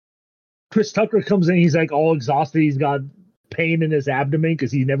 Chris Tucker comes in, he's like all exhausted, he's got pain in his abdomen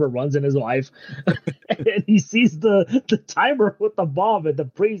because he never runs in his life. And he sees the timer with the bomb and the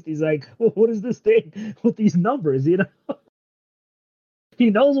priest. He's like, well, what is this thing with these numbers? He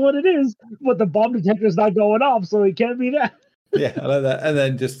knows what it is, but the bomb detector's not going off, so it can't be that. Yeah, I like that. And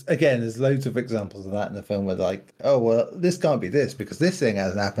then just again, there's loads of examples of that in the film where like, oh well, this can't be this because this thing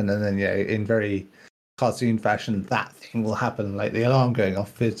hasn't happened, and then in very cartoon fashion, that thing will happen, like the alarm going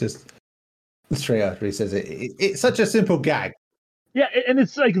off. It's just straight after he says it. It's such a simple gag. Yeah, and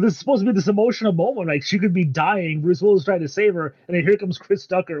it's like this is supposed to be this emotional moment. Like she could be dying, Bruce Willis trying to save her, and then here comes Chris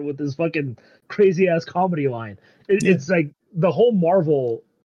Tucker with this fucking crazy ass comedy line. It's like the whole Marvel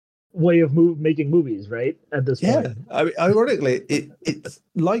way of making movies, right? At this point. I mean, ironically, it's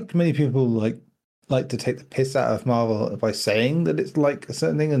like many people like to take the piss out of Marvel by saying that it's like a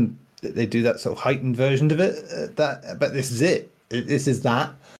certain thing, and they do that sort of heightened version of it. But this is it. This is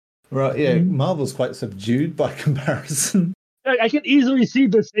that. Right, Marvel's quite subdued by comparison. I can easily see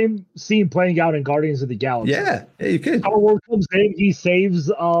the same scene playing out in Guardians of the Galaxy. Yeah, you could. Star-Lord comes in, he saves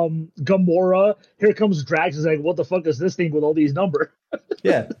Gamora. Here comes Drax. He's like, "What the fuck is this thing with all these numbers?"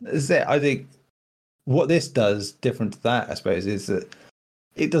 Yeah, that's it. I think what this does, different to that, I suppose, is that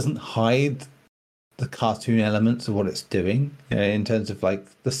it doesn't hide the cartoon elements of what it's doing, in terms of like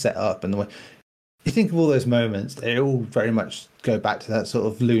the setup and the way you think of all those moments. They all very much go back to that sort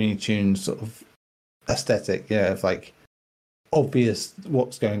of Looney Tunes sort of aesthetic, of like obvious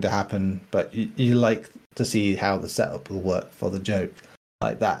what's going to happen, but you like to see how the setup will work for the joke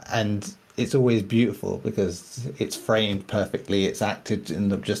like that. And it's always beautiful because it's framed perfectly, it's acted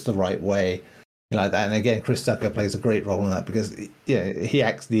in just the right way, like that. And again, Chris Tucker plays a great role in that because he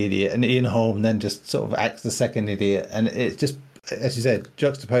acts the idiot, and Ian Holm then just sort of acts the second idiot, and it's just, as you said,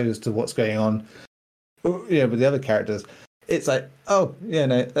 juxtaposed to what's going on with the other characters. It's like,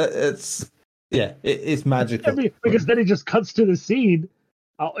 it's magical. Because then it just cuts to the scene.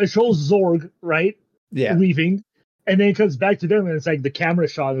 It shows Zorg, right? Yeah. Leaving. And then it comes back to them, and it's like the camera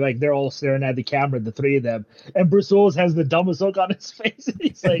shot, like they're all staring at the camera, the three of them. And Bruce Willis has the dumbest look on his face. And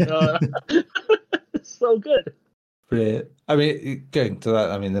he's like, it's so good. Brilliant. I mean, going to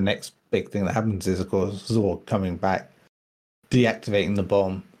that, I mean, the next big thing that happens is, of course, Zorg coming back, deactivating the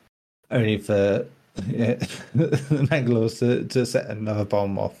bomb, only for Mangalore to set another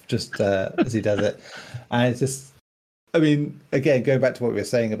bomb off just as he does it. And it's just, I mean, again, going back to what we were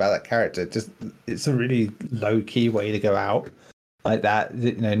saying about that character, just it's a really low-key way to go out like that.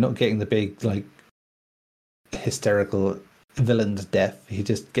 Not getting the big, like, hysterical villain's death. He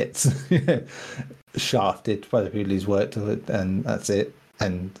just gets shafted by the people he's worked with, and that's it.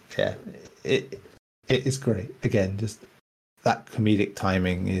 And yeah, it is great. Again, just that comedic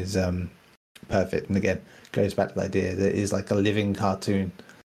timing is perfect. And again, goes back to the idea that it is like a living cartoon,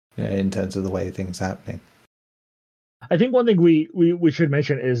 in terms of the way things are happening. I think one thing we should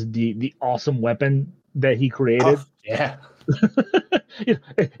mention is the awesome weapon that he created. Oh, yeah.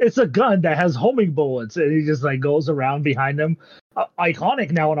 It's a gun that has homing bullets, and he just like goes around behind them.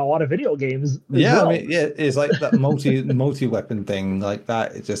 Iconic now in a lot of video games. Yeah, well. I mean, it's like that multi weapon thing like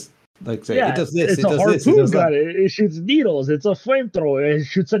that. It just it does this. It's a harpoon gun. It shoots needles. It's a flamethrower. It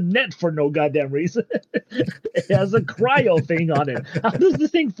shoots a net for no goddamn reason. It has a cryo thing on it. How does this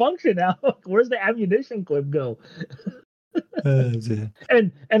thing function now? Where's the ammunition clip go?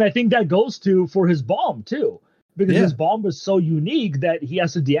 And I think that goes for his bomb too, because his bomb is so unique that he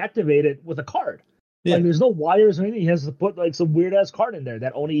has to deactivate it with a card. Yeah. Like there's no wires or anything. He has to put like some weird ass card in there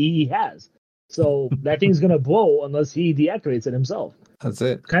that only he has. So that thing's gonna blow unless he deactivates it himself. That's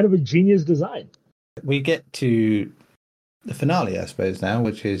it. Kind of a genius design. We get to the finale, I suppose, now,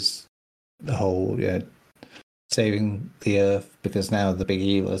 which is the whole saving the Earth, because now the big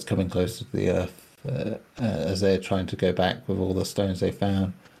evil is coming closer to the Earth as they're trying to go back with all the stones they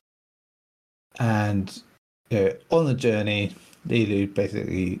found. And on the journey, Lilu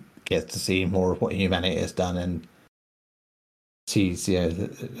basically gets to see more of what humanity has done and sees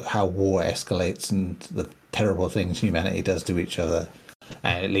how war escalates and the terrible things humanity does to each other,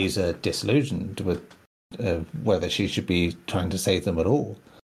 and it leaves her disillusioned with whether she should be trying to save them at all,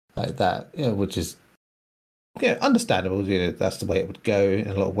 like that. Which is understandable. That's the way it would go in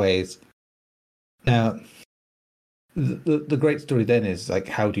a lot of ways. Now, the great story then is like,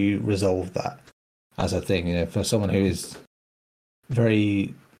 how do you resolve that as a thing? For someone who is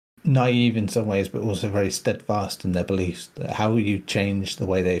very naive in some ways, but also very steadfast in their beliefs, how will you change the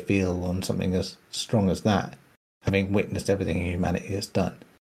way they feel on something as strong as that, having witnessed everything humanity has done?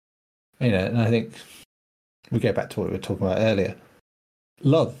 And I think we go back to what we were talking about earlier.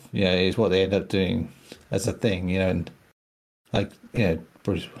 Love, is what they end up doing as a thing, and like,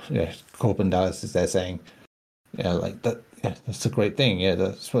 Bruce, Corbin Dallas is there saying, like that. Yeah, that's a great thing. Yeah,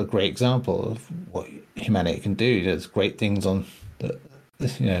 that's a great example of what humanity can do. There's great things on that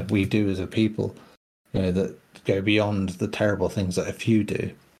we do as a people, that go beyond the terrible things that a few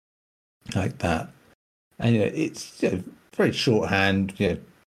do, like that. And it's very shorthand,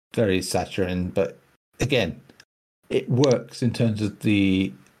 very saccharine, but again, it works in terms of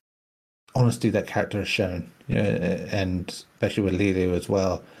the honesty that character has shown, and especially with Lilu as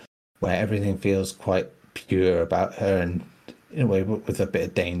well, where everything feels quite pure about her, and in a way with a bit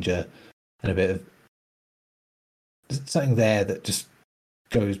of danger and a bit of something there that just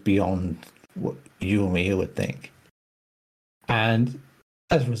goes beyond what you or me would think. And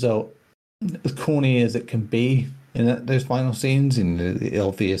as a result, as corny as it can be in those final scenes, and the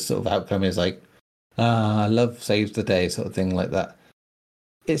obvious sort of outcome is like, love saves the day, sort of thing like that.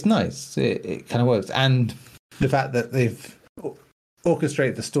 It's nice. It kind of works. And the fact that they've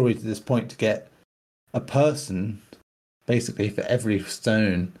orchestrated the story to this point to get a person basically for every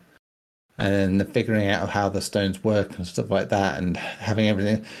stone, and then the figuring out of how the stones work and stuff like that, and having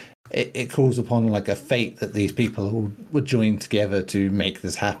everything. It calls upon like a fate that these people all were joined together to make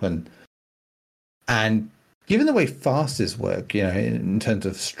this happen. And given the way fasts work, in terms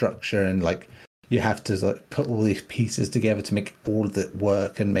of structure, and like you have to like put all these pieces together to make all of it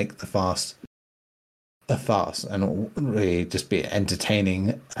work and make the fast a farce, and really just be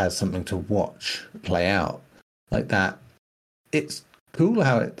entertaining as something to watch play out like that. It's cool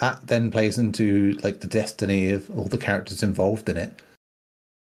how that then plays into like the destiny of all the characters involved in it.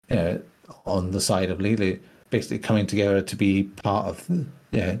 On the side of Lulu, basically coming together to be part of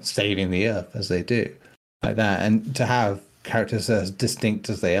saving the Earth as they do, like that, and to have characters as distinct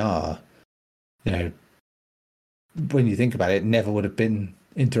as they are. When you think about it, never would have been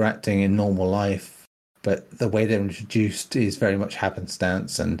interacting in normal life. But the way they're introduced is very much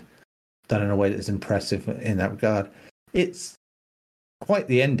happenstance and done in a way that's impressive in that regard. It's quite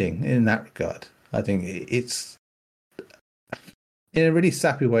the ending in that regard. I think it's in a really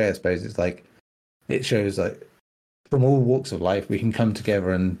sappy way, I suppose. It's like it shows like from all walks of life we can come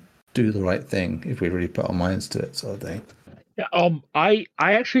together and do the right thing if we really put our minds to it, sort of thing. Yeah, I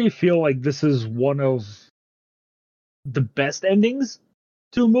actually feel like this is one of the best endings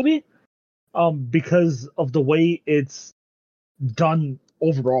to a movie. Because of the way it's done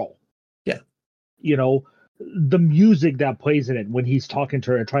overall. Yeah. The music that plays in it when he's talking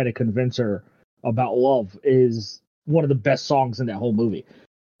to her and trying to convince her about love is one of the best songs in that whole movie.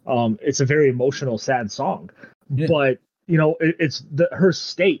 It's a very emotional, sad song. Yeah. But, it's her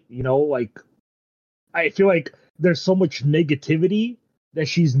state, like I feel like there's so much negativity that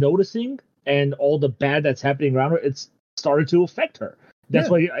she's noticing and all the bad that's happening around her, it's started to affect her. That's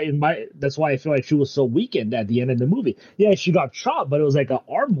why I feel like she was so weakened at the end of the movie. Yeah, she got shot, but it was like an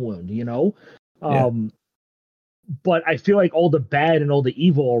arm wound, But I feel like all the bad and all the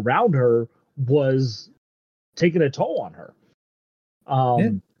evil around her was taking a toll on her.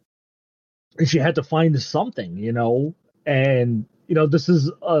 And she had to find something, And this is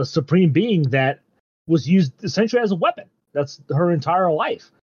a supreme being that was used essentially as a weapon. That's her entire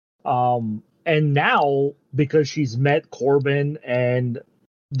life. And now, because she's met Corbin and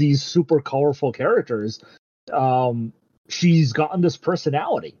these super colorful characters, she's gotten this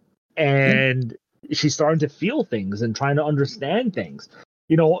personality, and she's starting to feel things and trying to understand things.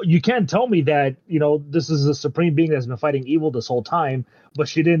 You can't tell me that, this is a supreme being that's been fighting evil this whole time, but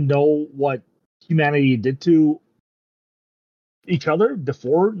she didn't know what humanity did to each other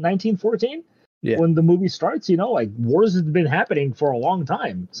before 1914. Yeah. When the movie starts, like wars have been happening for a long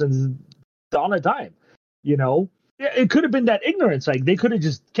time, since dawn of time. It could have been that ignorance. Like they could have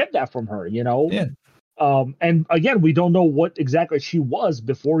just kept that from her. Yeah. And again, we don't know what exactly she was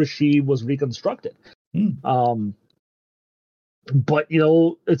before she was reconstructed. But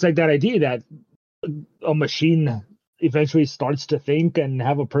it's like that idea that a machine eventually starts to think and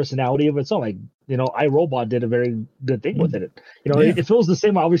have a personality of its own. Like iRobot did a very good thing with it. It feels the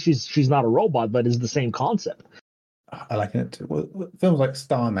same. Obviously, she's not a robot, but it's the same concept. I like it. Films like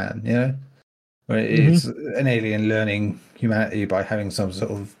Starman, where it's an alien learning humanity by having some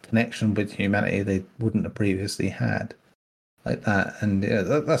sort of connection with humanity they wouldn't have previously had, like that. And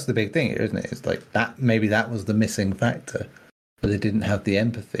that's the big thing, isn't it? It's like that. Maybe that was the missing factor, but they didn't have the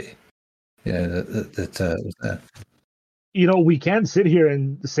empathy. That was there. We can't sit here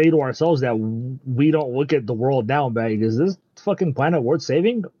and say to ourselves that we don't look at the world now and be like, is this fucking planet worth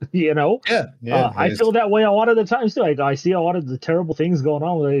saving? Yeah. I feel that way a lot of the times too. Like I see a lot of the terrible things going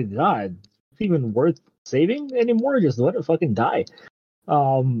on. Like, God, it's even worth saving anymore? Just let it fucking die.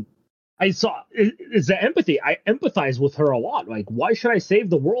 It's the empathy. I empathize with her a lot. Like, why should I save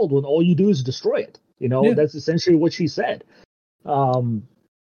the world when all you do is destroy it? That's essentially what she said.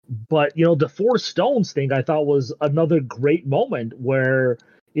 But the Four Stones thing I thought was another great moment where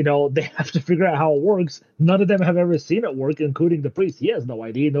they have to figure out how it works. None of them have ever seen it work, including the priest. He has no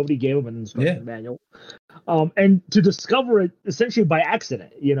idea. Nobody gave him an instruction manual. And to discover it essentially by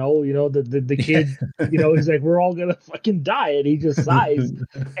accident. The kid. He's like, we're all gonna fucking die, and he just sighs,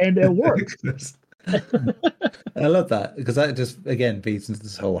 and it works. I love that, because that just again feeds into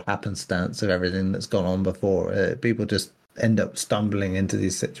this whole happenstance of everything that's gone on before. People just end up stumbling into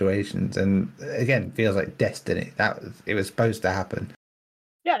these situations, and again feels like destiny. It was supposed to happen.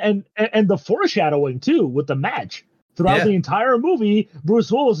 Yeah, and the foreshadowing too with the match throughout the entire movie. Bruce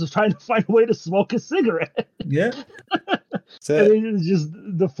Willis is trying to find a way to smoke a cigarette. Yeah, so it's just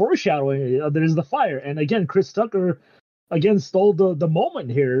the foreshadowing. There's the fire, and again, Chris Tucker again stole the moment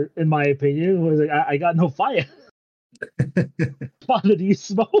here, in my opinion. Was like, I got no fire. Father, do you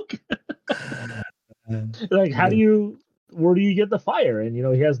smoke? Like, how do you where do you get the fire? And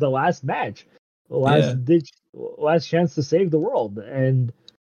he has the last match, Yeah. last chance to save the world. And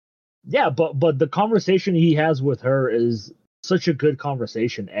yeah, but the conversation he has with her is such a good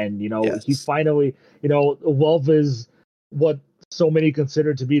conversation. And he Yes. finally, love is what so many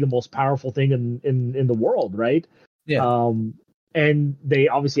consider to be the most powerful thing in the world, right? Yeah. And they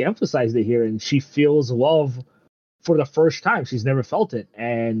obviously emphasized it here, and she feels love for the first time. She's never felt it,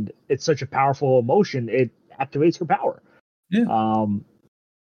 and it's such a powerful emotion. It activates her power. Yeah.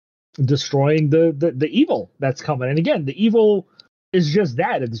 Destroying the evil that's coming. And again, the evil is just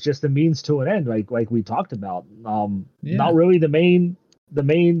that. It's just a means to an end, like we talked about. Not really the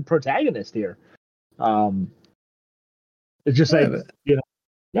main protagonist here. It's just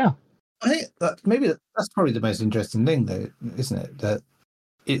yeah. I think that maybe that's probably the most interesting thing, though, isn't it? That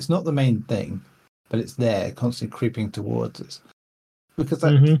it's not the main thing, but it's there, constantly creeping towards us. Because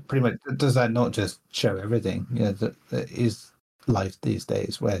that pretty much does that not just show everything, that is life these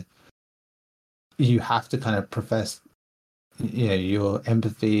days, where you have to kind of profess, your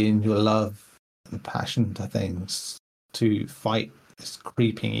empathy and your love and passion to things to fight this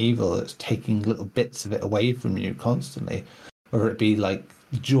creeping evil that's taking little bits of it away from you constantly, whether it be like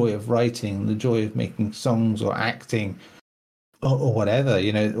the joy of writing, the joy of making songs or acting or whatever.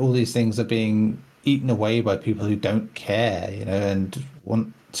 All these things are being eaten away by people who don't care, and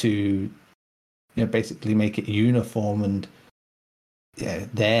want to, basically make it uniform and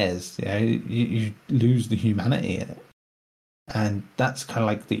theirs. You lose the humanity in it, and that's kind of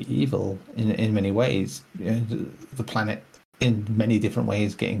like the evil in many ways. The planet in many different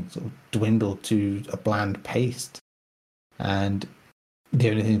ways getting sort of dwindled to a bland paste, and the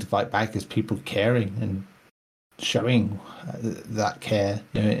only thing to fight back is people caring and showing that care,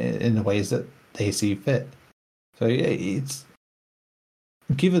 in the ways that they see fit. So it's,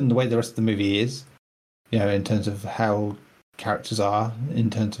 given the way the rest of the movie is, in terms of how characters are, in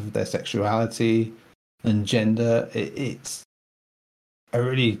terms of their sexuality and gender, it's a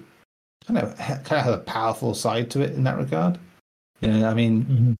really kind of have a powerful side to it in that regard. I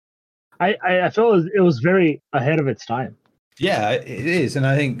mean, I feel it was very ahead of its time. Yeah, it is, and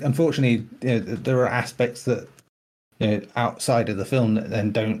I think unfortunately, there are aspects that outside of the film that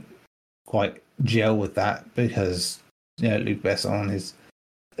then don't quite gel with that, because Luc Besson is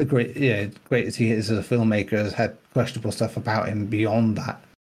a great as he is as a filmmaker, has had questionable stuff about him beyond that.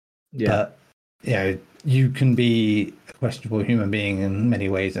 Yeah. But you can be a questionable human being in many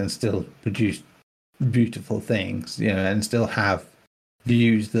ways and still produce beautiful things, and still have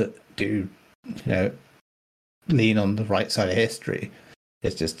views that do lean on the right side of history.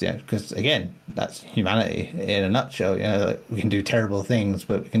 It's just because again, that's humanity in a nutshell. We can do terrible things,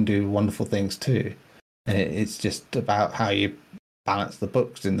 but we can do wonderful things too, and it's just about how you balance the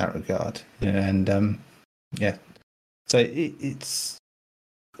books in that regard. So it's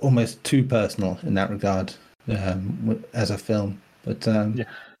almost too personal in that regard, as a film. But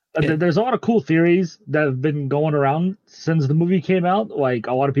there's a lot of cool theories that have been going around since the movie came out. Like,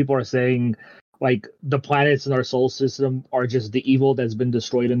 a lot of people are saying, like, the planets in our solar system are just the evil that's been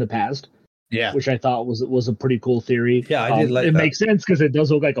destroyed in the past. Yeah, which I thought was a pretty cool theory. Yeah, I did like it that. Makes sense because it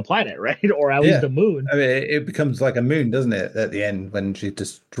does look like a planet, right? Or at least the moon. I mean, it becomes like a moon, doesn't it, at the end when she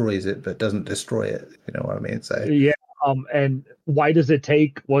destroys it, but doesn't destroy it. You know what I mean? So yeah. And why does it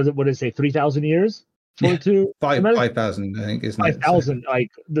take? What did it say? 3,000 years for it to 5,000, I think, isn't 5,000. So.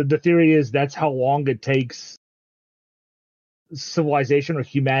 Like the theory is that's how long it takes civilization or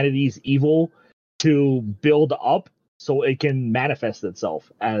humanity's evil to build up, so it can manifest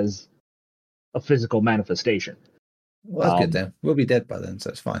itself as a physical manifestation. Well, that's good then. We'll be dead by then, so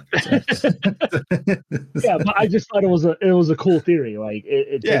it's fine. Yeah, but I just thought it was a cool theory. Like,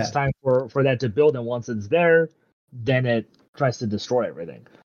 it takes time for that to build, and once it's there, then it tries to destroy everything.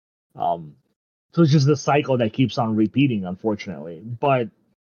 So it's just the cycle that keeps on repeating, unfortunately. But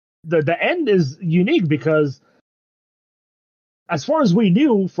the end is unique because, as far as we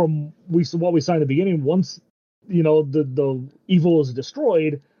knew from what we saw in the beginning, once the evil is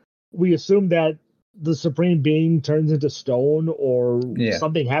destroyed, we assume that the supreme being turns into stone or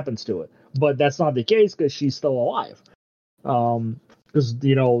something happens to it. But that's not the case because she's still alive. Because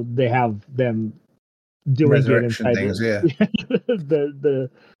they have them doing it inside things, the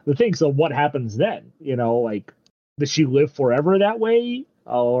thing. So what happens then? Like, does she live forever that way,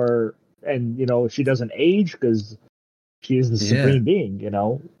 and she doesn't age because she is the supreme being?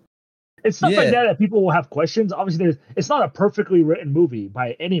 It's stuff like that people will have questions. Obviously, it's not a perfectly written movie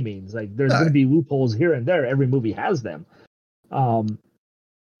by any means. Like, there's going to be loopholes here and there. Every movie has them.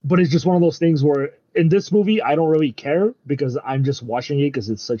 But it's just one of those things where in this movie, I don't really care because I'm just watching it because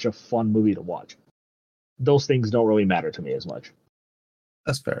it's such a fun movie to watch. those things don't really matter to me as much.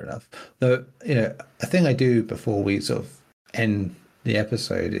 That's fair enough. Though, a thing I do before we sort of end the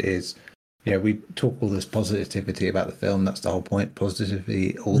episode is, we talk all this positivity about the film. That's the whole point,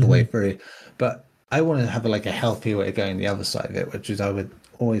 positivity all the way through. But I want to have a healthy way of going the other side of it, which is I would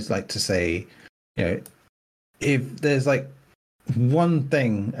always like to say, if there's one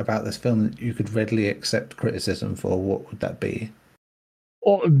thing about this film that you could readily accept criticism for, what would that be?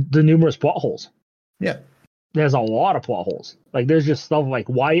 Well, the numerous plot holes. Yeah. There's a lot of plot holes. There's just stuff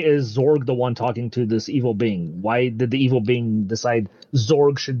why is Zorg the one talking to this evil being? Why did the evil being decide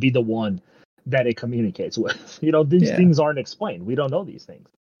Zorg should be the one that it communicates with? These things aren't explained. We don't know these things.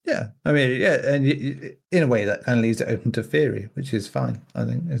 Yeah, I mean, and in a way that kind of leaves it open to theory, which is fine, I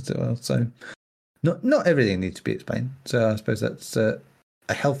think, as well. So, not everything needs to be explained. So I suppose that's a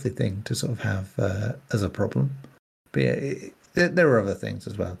healthy thing to sort of have as a problem. But yeah, there are other things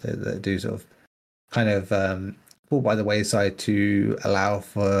as well that do sort of kind of fall by the wayside to allow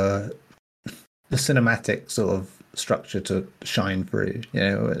for the cinematic sort of structure to shine through,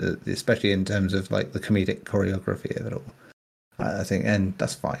 especially in terms of the comedic choreography of it all. I think, and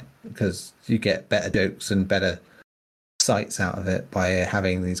that's fine because you get better jokes and better sights out of it by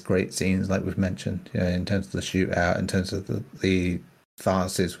having these great scenes like we've mentioned, in terms of the shootout, in terms of the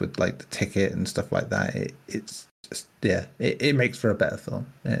farces with the ticket and stuff like that. It's just, it makes for a better film.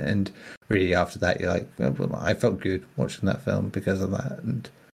 And really after that, you're like, well, I felt good watching that film because of that. And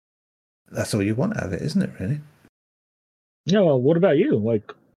that's all you want out of it, isn't it, really? Yeah, well, what about you?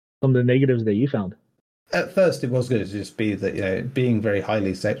 Some of the negatives that you found? At first, it was going to just be that, being very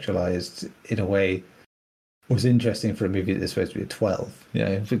highly sexualized in a way was interesting for a movie that's supposed to be a 12.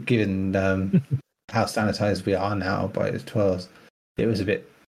 Given how sanitized we are now by 12s, it was a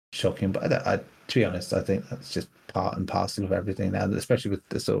bit shocking. But to be honest, I think that's just part and parcel of everything now, especially with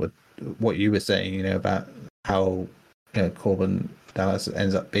the sort of what you were saying, about how Corbin Dallas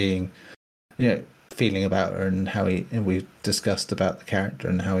ends up being, feeling about her, and how we've discussed about the character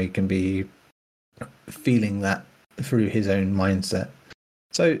and how he can be feeling that through his own mindset.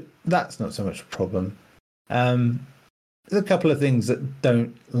 So that's not so much a problem. There's a couple of things that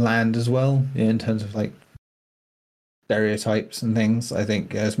don't land as well in terms of stereotypes and things. I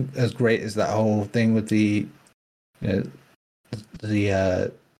think as great as that whole thing with the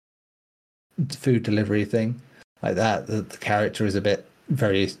food delivery thing, that the character is a bit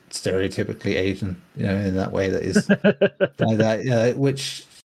very stereotypically Asian, in that way that is like that, which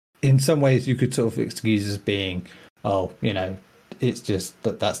in some ways you could sort of excuse as being, it's just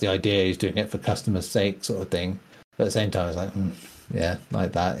that's the idea, he's doing it for customers' sake sort of thing. But at the same time, it's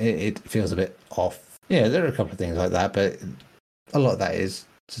like that. It feels a bit off. Yeah, there are a couple of things like that, but a lot of that is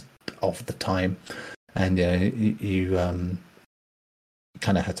just off the time. And you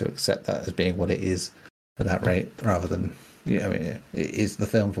kind of have to accept that as being what it is at that rate, rather than, it is the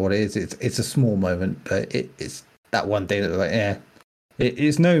film for what it is. It's a small moment, but it's that one thing that was it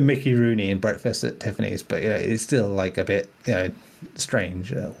is no Mickey Rooney in Breakfast at Tiffany's, but it's still a bit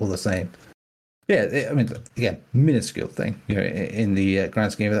strange all the same. Yeah, I mean, again, minuscule thing, in the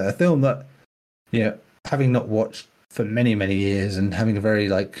grand scheme of that. A film that, having not watched for many, many years and having a very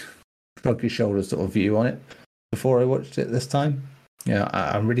shrug your shoulders sort of view on it before I watched it this time,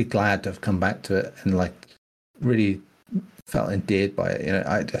 I'm really glad to have come back to it and really felt endeared by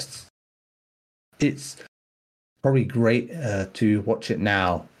it. It's probably great to watch it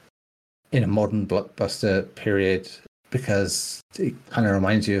now in a modern blockbuster period, because it kind of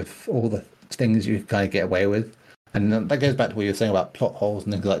reminds you of all the things you kind of get away with. And that goes back to what you were saying about plot holes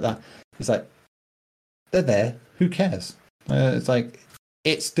and things like that. It's they're there, who cares?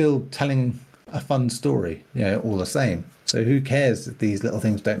 It's still telling a fun story, all the same. So who cares if these little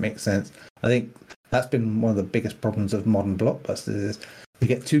things don't make sense? I think that's been one of the biggest problems of modern blockbusters, is we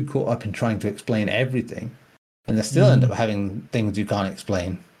get too caught up in trying to explain everything, and they still end up having things you can't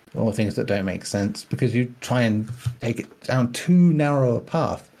explain, or things that don't make sense, because you try and take it down too narrow a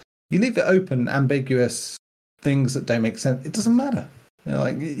path. You leave it open, ambiguous things that don't make sense, it doesn't matter.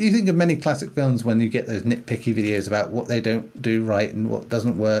 You think of many classic films when you get those nitpicky videos about what they don't do right and what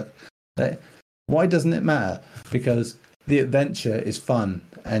doesn't work. Why doesn't it matter? Because the adventure is fun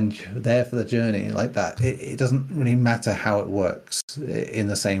and you're there for the journey like that. It doesn't really matter how it works in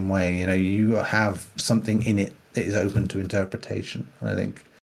the same way. You have something in it that is open to interpretation. And I think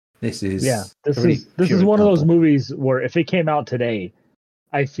this is this is one of those movies where if it came out today,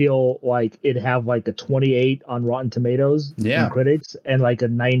 I feel like it'd have a 28 on Rotten Tomatoes from critics and a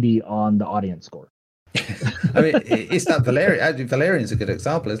 90 on the audience score. I mean, it's that Valerian. Valerian's a good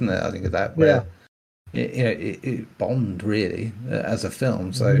example, isn't it? I think of that, where it bombed really as a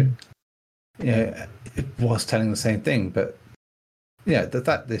film. So it was telling the same thing, but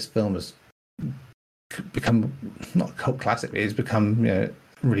that this film has become not a cult classic. It's become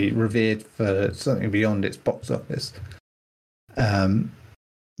really revered for something beyond its box office.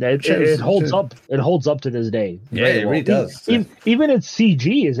 It holds up. It holds up to this day. Yeah, it really does. Even its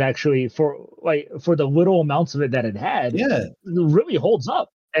CG is actually for the little amounts of it that it had. Yeah, it really holds up,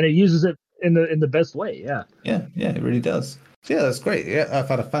 and it uses it in the best way. Yeah, it really does. So yeah, that's great. Yeah, I've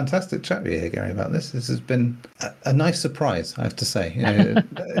had a fantastic chat with you here, Garri, about this. This has been a nice surprise, I have to say.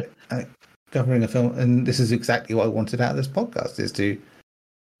 Covering a film, and this is exactly what I wanted out of this podcast: is to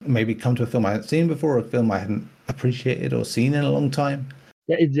maybe come to a film I hadn't seen before, a film I hadn't appreciated or seen in a long time.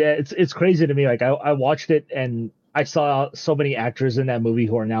 Yeah, it's crazy to me. Like I watched it and I saw so many actors in that movie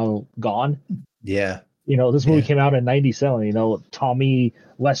who are now gone. Yeah. This movie came out in '97. Tommy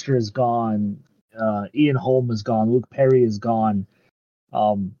Lester is gone. Ian Holm is gone. Luke Perry is gone.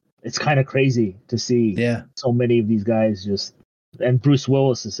 It's kind of crazy to see so many of these guys and Bruce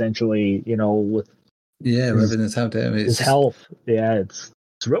Willis essentially, with everything's happened to him. His health. Yeah, it's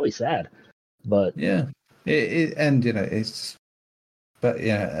really sad. But it's. But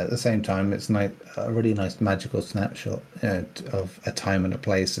at the same time, it's a really nice magical snapshot of a time and a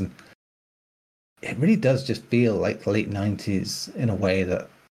place, and it really does just feel like late '90s in a way that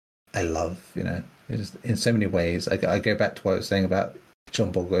I love. Just in so many ways. I go back to what I was saying about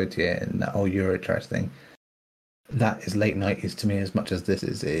Jean-Paul Gaultier and that whole Eurotrash thing. That is late '90s to me as much as this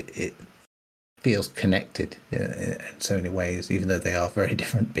is. It feels connected in so many ways, even though they are very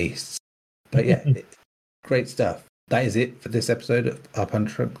different beasts. But great stuff. That is it for this episode of Our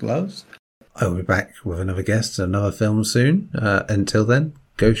Punch Drunk Loves. I'll be back with another guest and another film soon. Until then,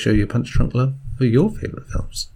 go show your punch drunk love for your favourite films.